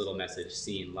get this little message,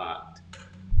 scene locked,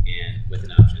 and with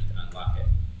an option to unlock it.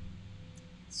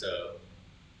 So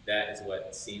that is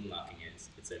what scene locking is.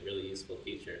 It's a really useful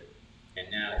feature.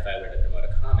 And now if I were to promote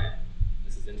a comment,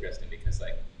 this is interesting because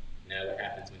like now what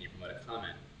happens when you promote a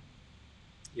comment,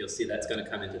 you'll see that's going to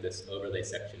come into this overlay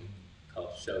section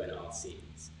called show in all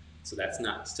scenes. So that's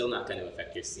still not going to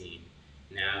affect your scene.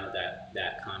 Now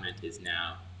that comment is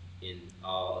now in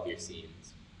all of your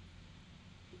scenes.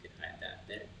 You can hide that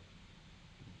there.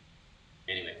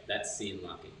 Anyway, that's scene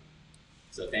locking.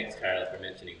 So thanks, Carl, for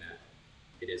mentioning that.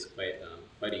 It is quite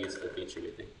a useful feature,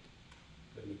 we think.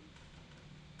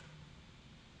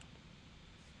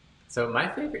 So my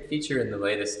favorite feature in the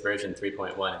latest version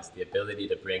 3.1 is the ability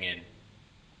to bring in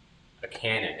a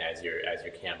Canon as your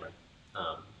camera.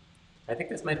 I think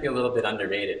this might be a little bit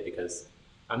underrated because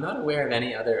I'm not aware of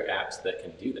any other apps that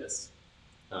can do this.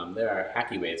 There are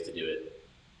hacky ways to do it,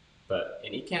 but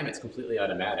in Ecamm it's completely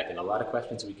automatic, and a lot of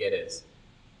questions we get is,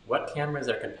 what cameras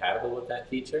are compatible with that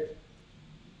feature?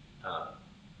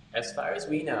 As far as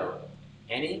we know,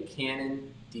 any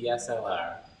Canon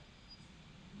DSLR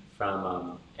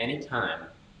from any time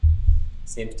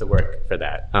seems to work for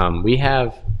that. We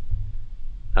have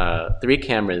 3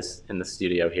 cameras in the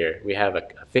studio here. We have a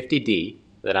 50D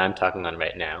that I'm talking on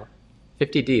right now.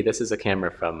 50D, this is a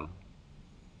camera from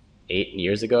 8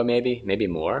 years ago, maybe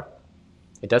more.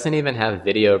 It doesn't even have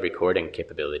video recording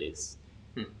capabilities,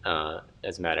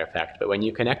 as a matter of fact. But when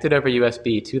you connect it over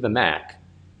USB to the Mac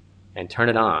and turn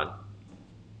it on,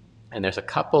 and there's a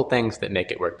couple things that make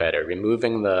it work better.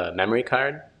 Removing the memory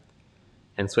card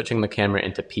and switching the camera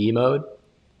into P mode,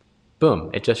 boom,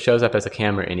 it just shows up as a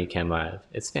camera in Ecamm Live.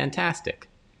 It's fantastic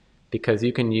because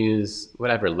you can use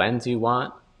whatever lens you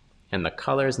want, and the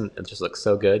colors, and it just looks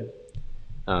so good.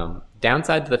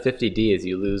 Downside to the 50D is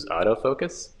you lose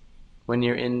autofocus when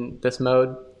you're in this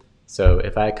mode. So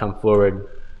if I come forward,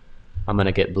 I'm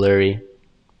gonna get blurry.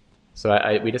 So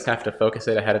we just have to focus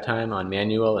it ahead of time on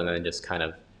manual and then just kind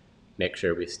of make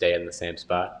sure we stay in the same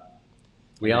spot.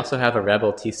 We also have a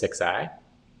Rebel T6i,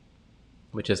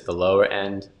 which is the lower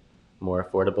end, more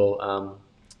affordable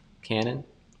Canon.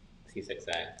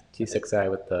 T6i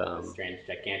with the strange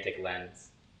gigantic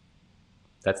lens.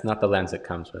 That's not the lens it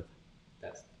comes with.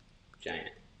 That's giant.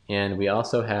 And we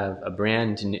also have a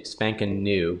brand new, spanking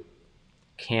new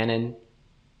Canon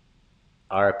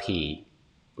RP,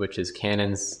 which is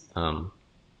Canon's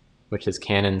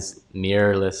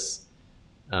mirrorless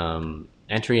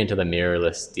entry into the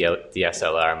mirrorless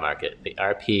DSLR market. The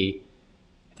RP,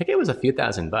 I think it was a few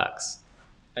 $1,000s.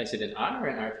 Is it an R or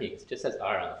an RP? It just says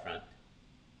R on the front.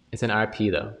 It's an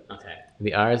RP though. Okay.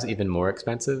 The R is even more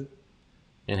expensive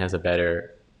and has a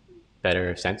better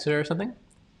sensor or something.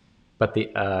 But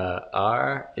the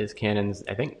R is Canon's,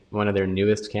 I think, one of their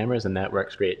newest cameras, and that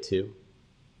works great too.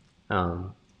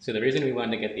 So the reason we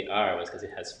wanted to get the R was because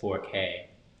it has 4K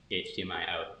HDMI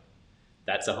out.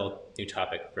 That's a whole new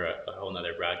topic for a whole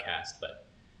nother broadcast, but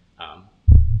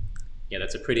yeah,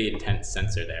 that's a pretty intense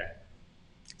sensor there.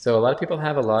 So a lot of people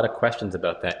have a lot of questions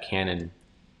about that Canon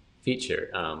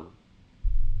feature.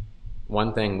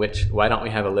 One thing, why don't we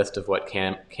have a list of what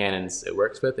Canons it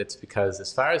works with? It's because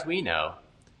as far as we know,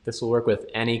 this will work with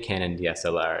any Canon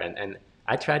DSLR. And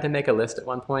I tried to make a list at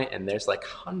one point, and there's like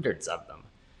hundreds of them.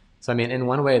 So I mean, in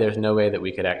one way, there's no way that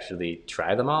we could actually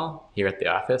try them all here at the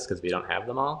office because we don't have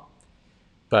them all.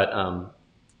 But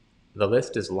the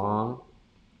list is long,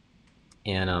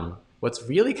 and what's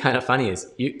really kind of funny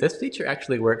is this feature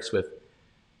actually works with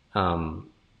some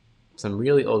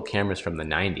really old cameras from the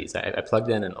 90s. I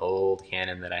plugged in an old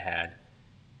Canon that I had,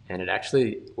 and it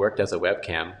actually worked as a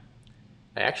webcam.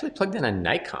 I actually plugged in a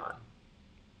Nikon,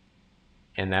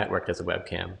 and that worked as a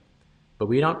webcam. But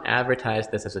we don't advertise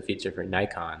this as a feature for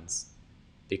Nikons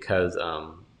because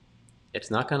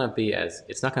it's not going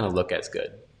to look as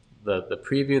good. The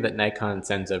preview that Nikon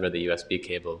sends over the USB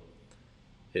cable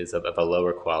is of a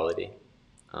lower quality.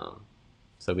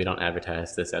 So we don't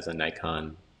advertise this as a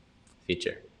Nikon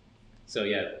feature. So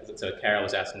yeah, so Carol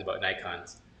was asking about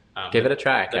Nikons. Give it a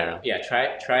try, Carol. Yeah, try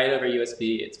it over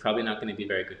USB. It's probably not going to be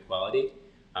very good quality.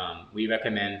 We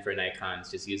recommend for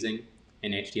Nikons just using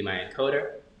an HDMI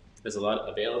encoder. There's a lot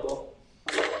available.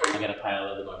 I got a pile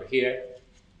of them over here.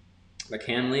 The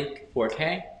Camlink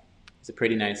 4K is a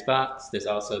pretty nice box. There's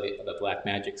also the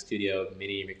Blackmagic Studio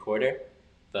Mini Recorder,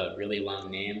 the really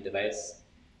long name device.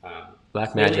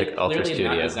 Blackmagic Ultra clearly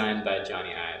Studio. Not designed by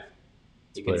Johnny Ive.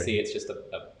 You can see it's just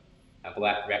a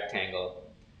black rectangle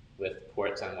with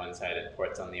ports on one side and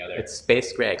ports on the other. It's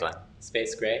space gray, Glen.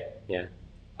 Space gray? Yeah.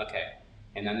 Okay.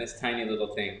 And then this tiny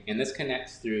little thing, and this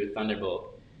connects through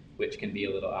Thunderbolt, which can be a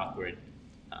little awkward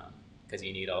because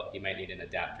you might need an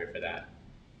adapter for that.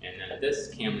 And then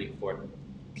this Camlink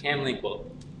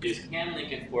there's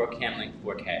Camlink and Camlink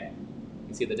 4K.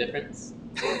 You see the difference?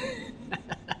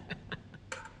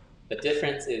 The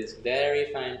difference is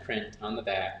very fine print on the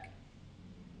back.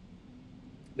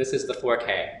 This is the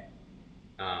 4K,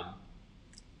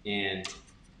 and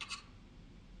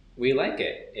we like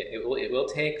it. It will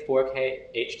take 4K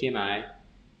HDMI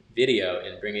video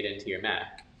and bring it into your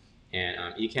Mac, and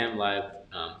Ecamm Live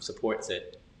supports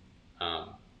it.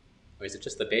 Or is it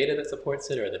just the beta that supports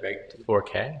it, or the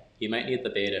 4K? You might need the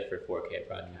beta for 4K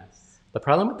broadcasts. The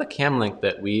problem with the Camlink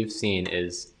that we've seen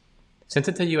is, since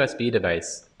it's a USB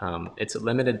device, it's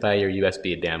limited by your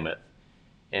USB bandwidth.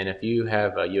 And if you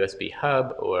have a USB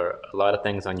hub or a lot of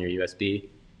things on your USB,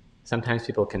 sometimes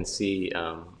people can see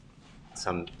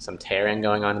some tearing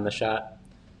going on in the shot.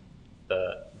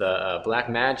 The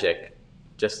Blackmagic,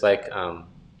 just like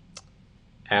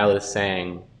Al is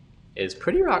saying, is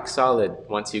pretty rock solid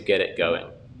once you get it going.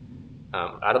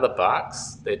 Out of the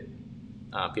box,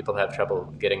 people have trouble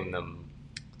getting them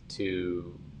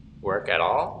to work at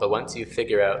all, but once you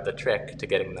figure out the trick to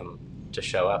getting them to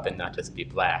show up and not just be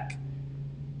black,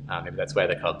 maybe that's why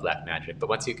they're called Blackmagic. But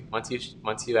once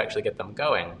you actually get them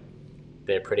going,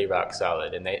 they're pretty rock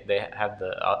solid, and they have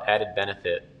the added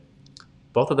benefit.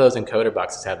 Both of those encoder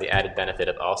boxes have the added benefit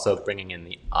of also bringing in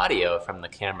the audio from the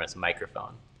camera's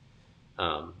microphone,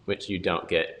 which you don't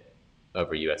get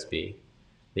over USB.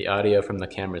 The audio from the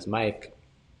camera's mic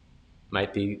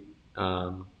might be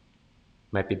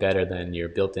better than your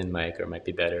built-in mic, or might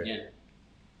be better. Yeah.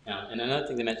 And another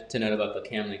thing to note about the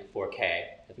Camlink 4K,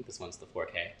 I think this one's the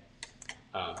 4K.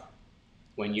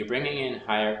 When you're bringing in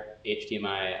higher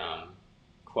HDMI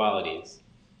qualities,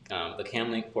 the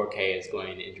Camlink 4K is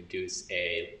going to introduce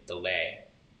a delay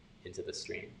into the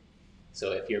stream.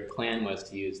 So if your plan was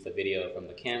to use the video from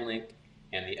the Camlink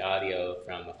and the audio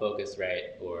from a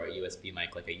Focusrite or a USB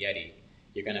mic like a Yeti,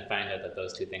 you're going to find out that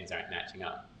those two things aren't matching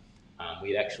up.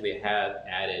 We actually have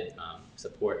added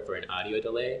support for an audio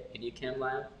delay in Ecamm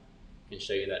Live. I can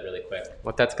show you that really quick.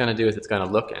 What that's going to do is it's going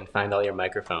to look and find all your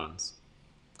microphones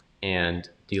and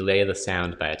delay the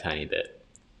sound by a tiny bit.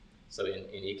 So in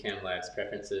Ecamm Live's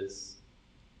preferences,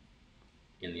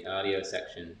 in the audio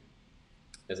section,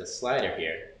 there's a slider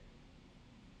here,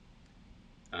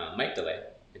 mic delay.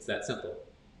 It's that simple.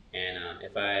 And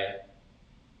if I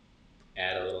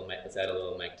add a little mic, let's add a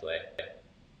little mic delay.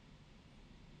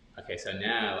 Okay, so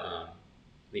now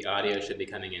the audio should be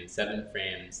coming in 7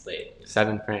 frames late.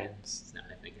 7 frames. Snap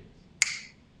my fingers.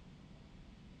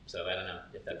 So I don't know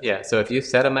if that's... Yeah, so if you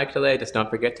set a mic delay, just don't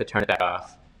forget to turn it back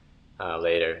off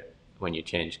later when you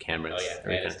change cameras. Oh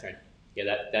yeah,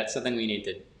 yeah, that's something we need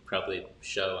to probably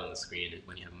show on the screen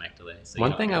when you have a mic delay. So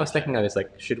one thing I was thinking of is,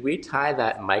 like, should we tie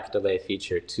that mic delay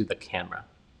feature to the camera?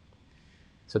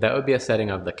 So that would be a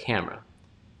setting of the camera.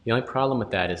 The only problem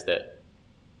with that is that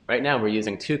right now we're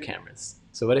using 2 cameras.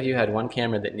 So what if you had one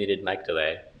camera that needed mic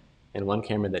delay and one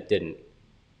camera that didn't?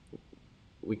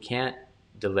 We can't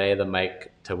delay the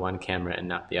mic to one camera and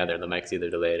not the other. The mic's either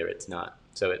delayed or it's not.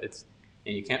 So it's...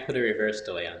 And you can't put a reverse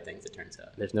delay on things, it turns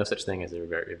out. There's no such thing as a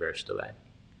reverse delay.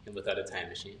 And without a time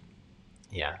machine.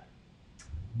 Yeah.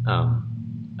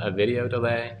 A video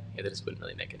delay, yeah, that just wouldn't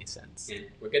really make any sense. And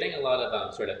we're getting a lot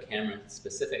of sort of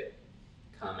camera-specific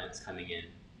comments coming in.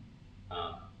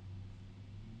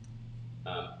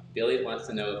 Billy wants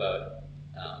to know about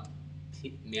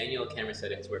manual camera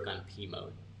settings work on P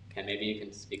mode. Ken, maybe you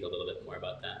can speak a little bit more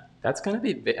about that. That's going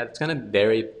to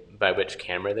vary by which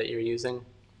camera that you're using.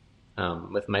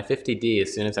 With my 50D,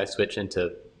 as soon as I switch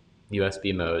into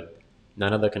USB mode,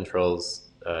 none of the controls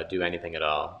do anything at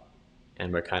all,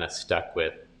 and we're kind of stuck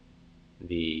with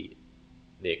the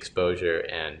exposure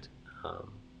and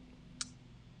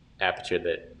aperture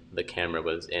that the camera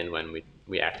was in when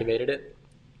we activated it.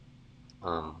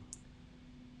 And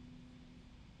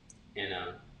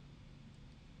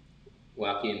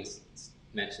Joaquin's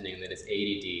mentioning that his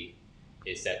 80D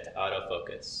is set to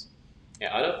autofocus.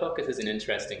 Yeah, autofocus is an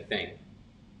interesting thing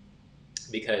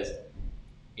because,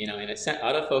 in a sense,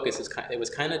 autofocus it was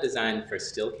kind of designed for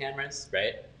still cameras,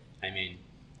 right? I mean,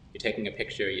 you're taking a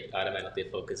picture, it automatically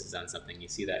focuses on something. You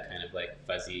see that kind of like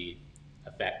fuzzy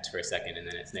effect for a second, and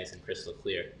then it's nice and crystal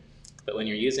clear. But when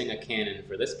you're using a Canon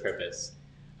for this purpose,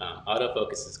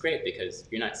 autofocus is great because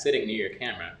you're not sitting near your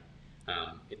camera.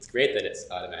 It's great that it's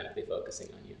automatically focusing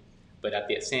on you. But at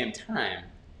the same time,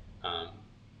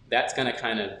 that's going to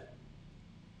kind of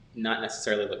not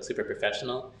necessarily look super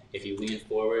professional. If you lean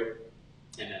forward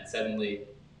and then suddenly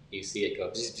you see it go,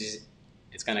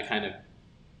 it's going to kind of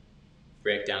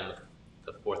break down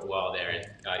the fourth wall there, and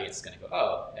the audience is going to go,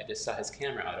 oh, I just saw his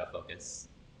camera autofocus.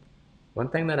 One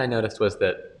thing that I noticed was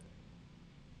that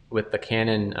with the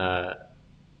Canon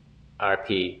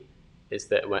RP is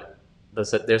that when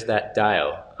there's that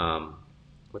dial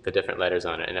with the different letters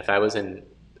on it, and if I was in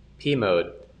P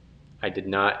mode, I did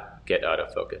not get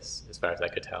autofocus as far as I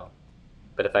could tell.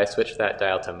 But if I switched that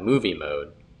dial to movie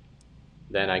mode,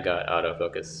 then I got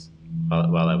autofocus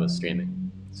while I was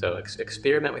streaming. So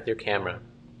experiment with your camera,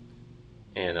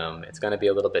 and it's going to be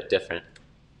a little bit different.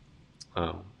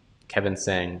 Kevin's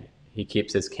saying he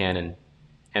keeps his Canon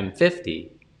M50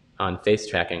 on face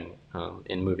tracking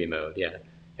in movie mode, yeah.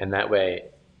 And that way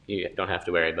you don't have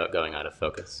to worry about going out of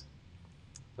focus.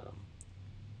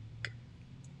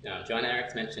 Now, John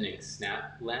Eric's mentioning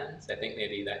snap lens. I think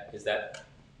maybe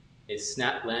is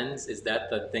snap lens, is that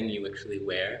the thing you actually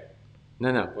wear?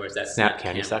 No. Or is that snap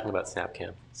cam? He's talking about snap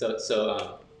cam.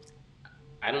 So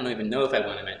I don't even know if I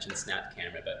want to mention snap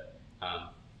camera, but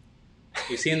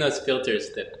you've seen those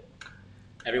filters that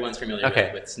everyone's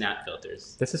familiar with snap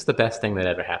filters. This is the best thing that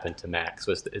ever happened to Macs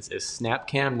is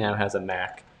Snapcam now has a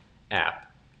Mac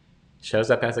app. Shows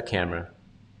up as a camera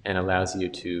and allows you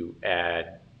to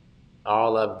add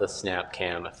all of the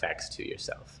Snapcam effects to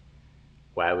yourself.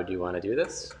 Why would you want to do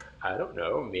this? I don't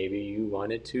know. Maybe you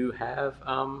wanted to have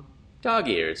dog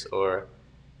ears or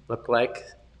look like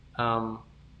a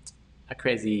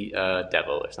crazy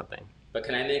devil or something. But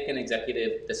can I make an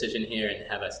executive decision here and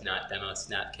have us not demo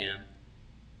Snapcam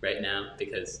right now?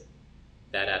 Because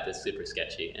that app is super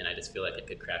sketchy and I just feel like it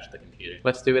could crash the computer.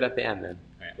 Let's do it at the end then.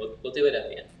 All right, we'll do it at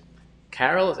the end.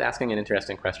 Carol is asking an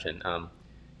interesting question.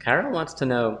 Carol wants to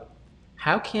know,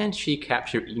 how can she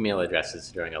capture email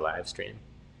addresses during a live stream?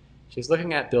 She's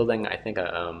looking at building, I think,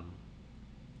 a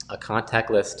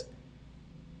contact list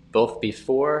both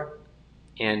before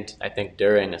and I think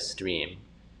during a stream,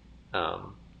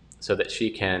 so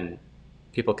that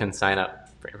people can sign up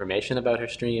for information about her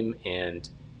stream, and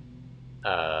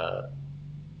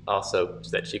also so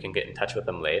that she can get in touch with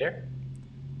them later.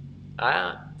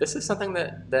 This is something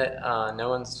that no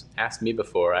one's asked me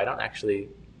before. I don't actually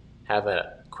have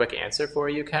a quick answer for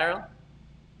you, Carol,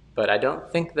 but I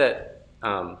don't think that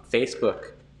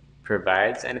Facebook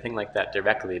provides anything like that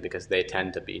directly because they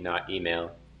tend to be not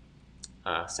email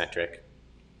centric.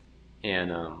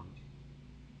 And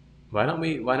why don't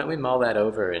we mull that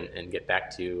over and get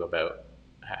back to you about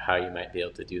how you might be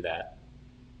able to do that?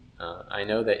 I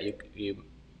know that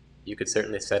you could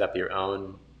certainly set up your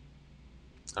own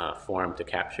form to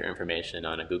capture information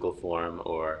on a Google form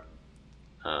or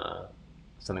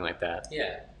something like that.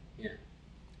 Yeah.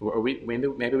 Or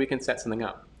maybe we can set something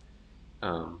up.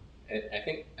 I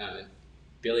think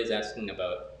Billy's asking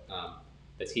about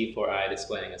the T4i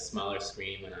displaying a smaller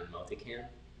screen when on multicam.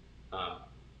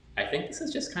 I think this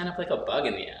is just kind of like a bug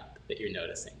in the app that you're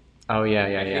noticing. Oh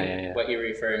yeah. What you're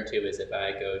referring to is if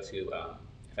I go to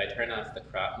if I turn off the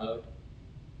crop mode.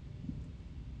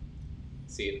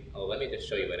 See, let me just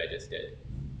show you what I just did.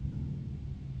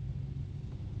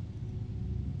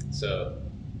 So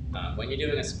when you're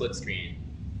doing a split screen,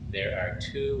 there are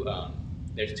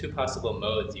there's two possible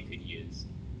modes you could use.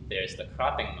 There's the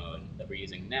cropping mode that we're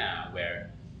using now,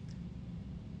 where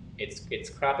it's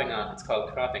cropping off. It's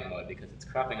called cropping mode because it's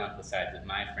cropping off the sides of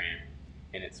my frame,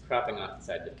 and it's cropping off the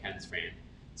sides of Ken's frame,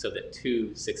 so that two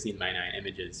 16:9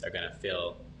 images are going to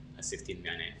fill a 16:9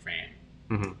 frame.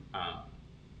 Mm-hmm.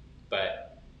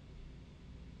 But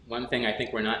one thing I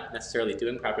think we're not necessarily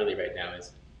doing properly right now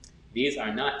is these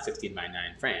are not 16 by 9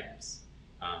 frames.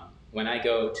 When I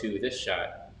go to this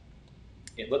shot,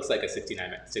 it looks like a 16 by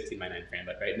 9 frame,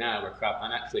 but right now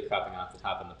I'm actually cropping off the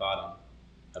top and the bottom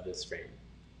of this frame.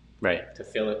 Right. To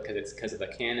fill it, because the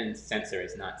Canon sensor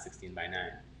is not 16 by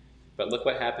 9. But look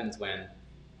what happens when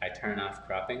I turn off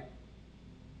cropping.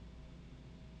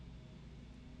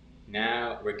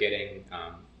 Now we're getting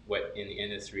what in the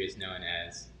industry is known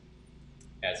as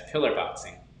pillar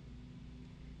boxing.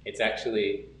 It's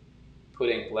actually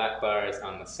putting black bars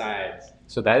on the sides.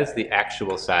 So that is the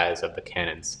actual size of the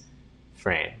Canon's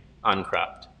frame,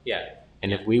 uncropped. Yeah.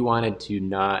 And if we wanted to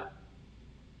not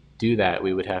do that,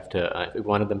 we would have to, if we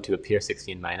wanted them to appear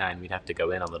 16 by 9, we'd have to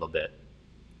go in a little bit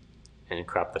and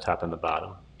crop the top and the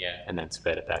bottom. Yeah. And then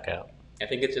spread it back out. I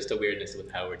think it's just a weirdness with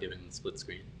how we're doing the split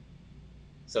screen.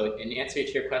 So in answer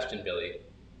to your question, Billy,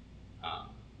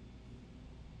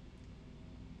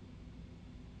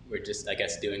 we're just, I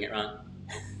guess, doing it wrong.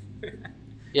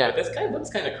 Yeah. But this looks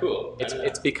kind of cool.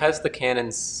 It's because the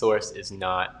Canon's source is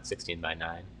not 16 by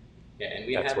 9. Yeah, and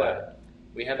we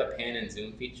have a pan and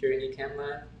zoom feature in Ecamm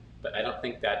Live, but I don't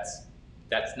think that's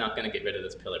not going to get rid of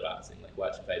this pillar boxing. Like,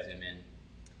 watch if I zoom in.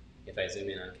 If I zoom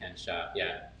in on Ken's shot,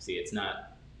 yeah, see, it's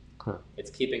not. Huh.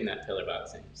 It's keeping that pillar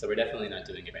boxing, so we're definitely not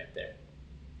doing it right there.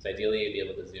 So ideally, you'd be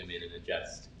able to zoom in and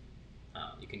adjust.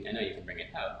 I know you can bring it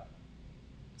out.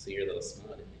 So you're a little small,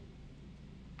 didn't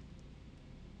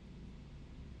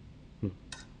you?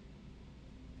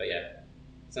 But yeah,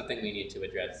 something we need to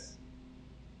address.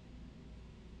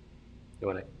 You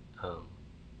want to Go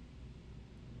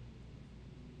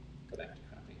back to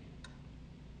cropping.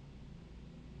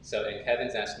 So, and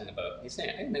Kevin's asking about, he's saying,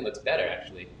 I think it looks better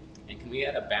actually. And can we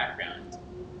add a background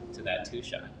to that two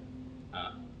shot?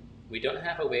 We don't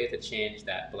have a way to change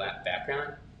that black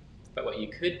background, but what you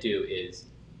could do is,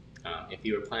 if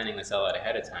you were planning this all out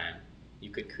ahead of time, you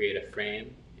could create a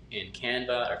frame in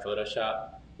Canva or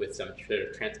Photoshop with some sort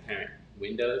of transparent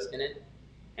windows in it,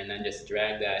 and then just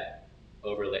drag that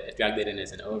in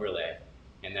as an overlay,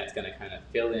 and that's going to kind of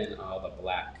fill in all the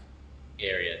black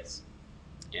areas,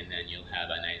 and then you'll have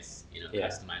a nice,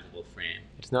 customizable frame.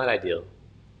 It's not ideal,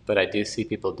 but I do see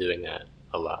people doing that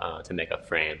a lot to make a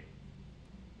frame.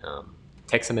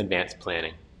 Take some advanced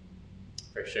planning.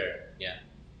 For sure, yeah.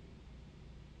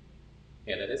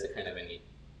 Yeah, that is a kind of a neat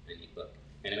look.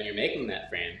 And when you're making that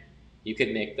frame, you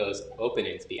could make those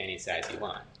openings be any size you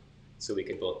want. So we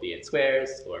could both be in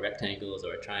squares, or rectangles,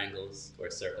 or triangles, or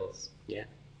circles. Yeah.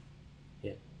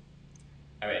 Yeah.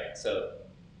 All right, so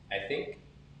I think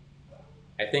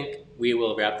we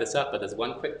will wrap this up, but there's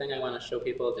one quick thing I want to show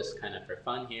people just kind of for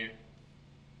fun here,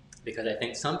 because I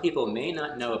think some people may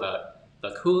not know about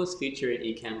the coolest feature in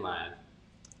Ecamm Live,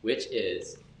 which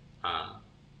is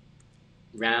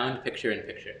round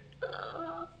picture-in-picture.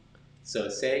 So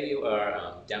say you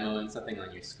are demoing something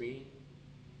on your screen.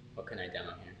 What can I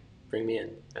demo here? Bring me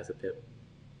in as a pip.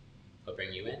 I'll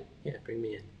bring you in? Yeah, bring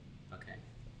me in. Okay.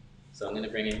 So I'm going to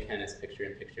bring in Ken as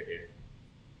picture-in-picture here.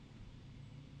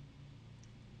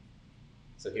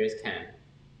 So here's Ken.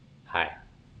 Hi.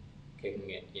 Kicking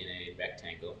it in a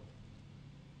rectangle.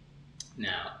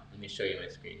 Now, let me show you my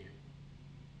screen here.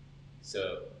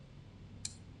 So,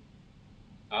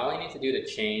 all I need to do to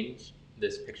change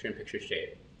this picture-in-picture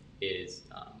shape is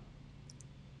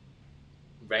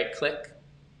right-click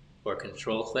or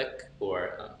control-click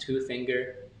or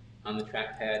two-finger on the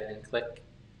trackpad and click,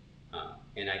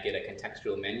 and I get a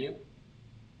contextual menu,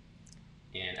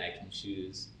 and I can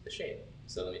choose the shape.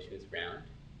 So let me choose round,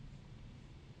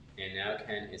 and now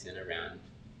Ken is in a round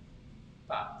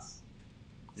box.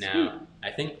 Now,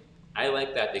 I think I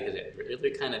like that because it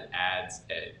really kind of adds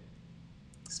a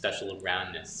special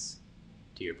roundness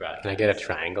to your broadcast. Can I get a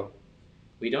triangle?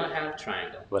 We don't have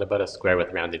triangle. What about a square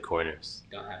with rounded corners?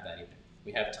 Don't have that either.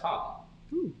 We have tall.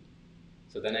 Ooh.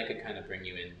 So then I could kind of bring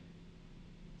you in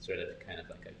sort of kind of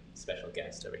like a special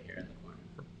guest over here in the corner.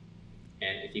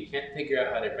 And if you can't figure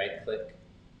out how to right click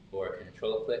or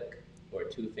control click or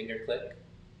two-finger click,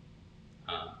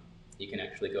 you can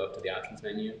actually go up to the options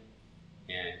menu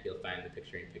and you'll find the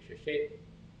picture-in-picture shape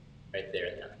right there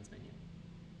in the options menu.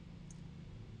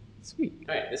 Sweet.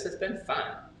 All right, this has been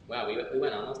fun. Wow, we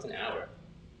went almost an hour.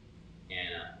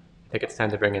 And I think it's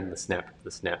time to bring in the snap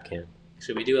cam.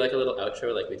 should we do like a little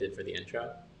outro like we did for the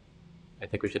intro? I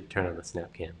think we should turn on the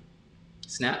snap cam.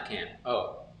 Snap cam.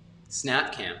 Oh,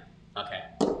 snap cam. Okay.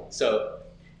 So,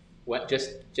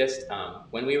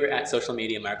 when we were at Social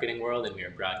Media Marketing World and we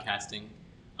were broadcasting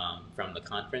from the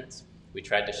conference, we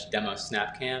tried to demo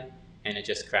Snapcam, and it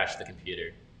just crashed the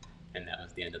computer, and that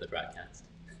was the end of the broadcast.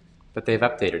 But they've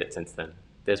updated it since then.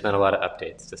 There's been a lot of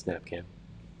updates to SnapCam.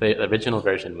 The original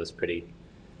version was pretty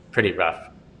rough.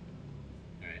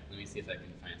 All right, let me see if I can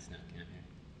find SnapCam here.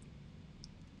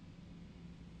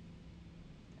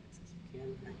 Access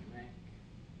camera,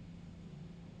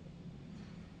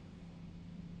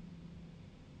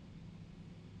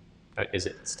 mic. Is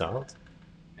it installed?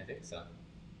 I think so. I'm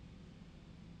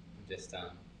just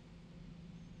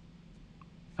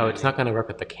Oh, it's not going to work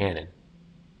with the Canon.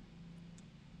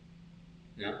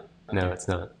 No? No, it's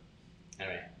not. All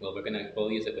right. Well,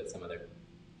 we'll use it with some other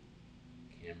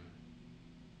camera.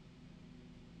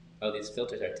 Oh, these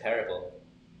filters are terrible.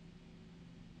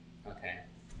 Okay.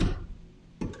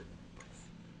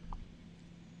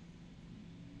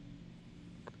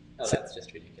 Oh, that's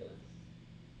just ridiculous.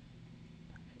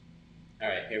 All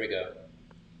right, here we go.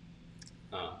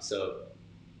 So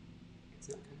it's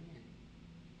not coming in.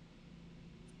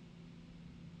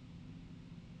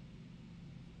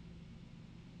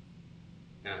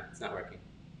 No, it's not working.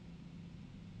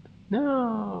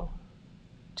 No.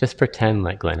 Just pretend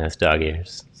like Glen has dog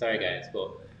ears. Sorry, guys.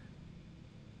 Well,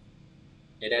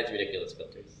 it adds ridiculous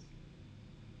filters.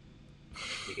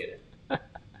 You get it.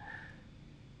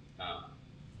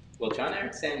 Well, John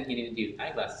Eric's saying he needed to use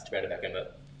eyeglasses to write it back in,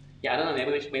 but yeah, I don't know.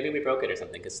 Maybe we broke it or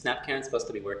something because SnapCam's supposed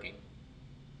to be working.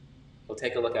 We'll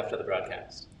take a look after the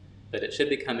broadcast, but it should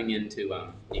be coming into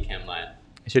Ecamm Live.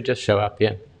 It should just show up,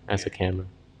 yeah, as a camera.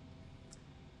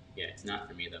 Yeah, it's not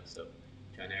for me though. So,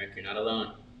 John Eric, you're not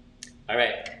alone. All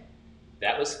right,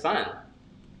 that was fun.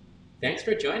 Thanks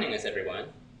for joining us, everyone.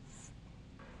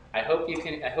 I hope we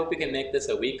can make this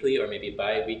a weekly or maybe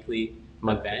bi-weekly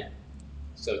event.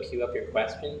 So queue up your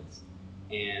questions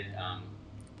and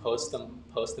post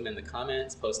them in the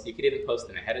comments. You could even post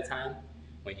them ahead of time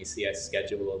when you see us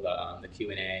schedule the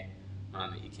Q&A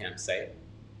on the Ecamm site.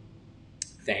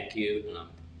 Thank you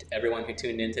to everyone who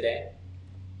tuned in today.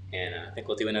 And I think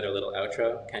we'll do another little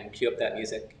outro. Can you cue up that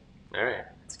music? All right,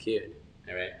 it's cute.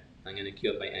 All right, I'm going to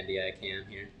cue up my NDI cam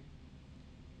here.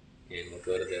 And we'll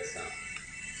go to this.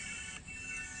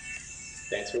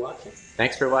 Thanks for watching.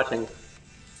 Thanks for watching.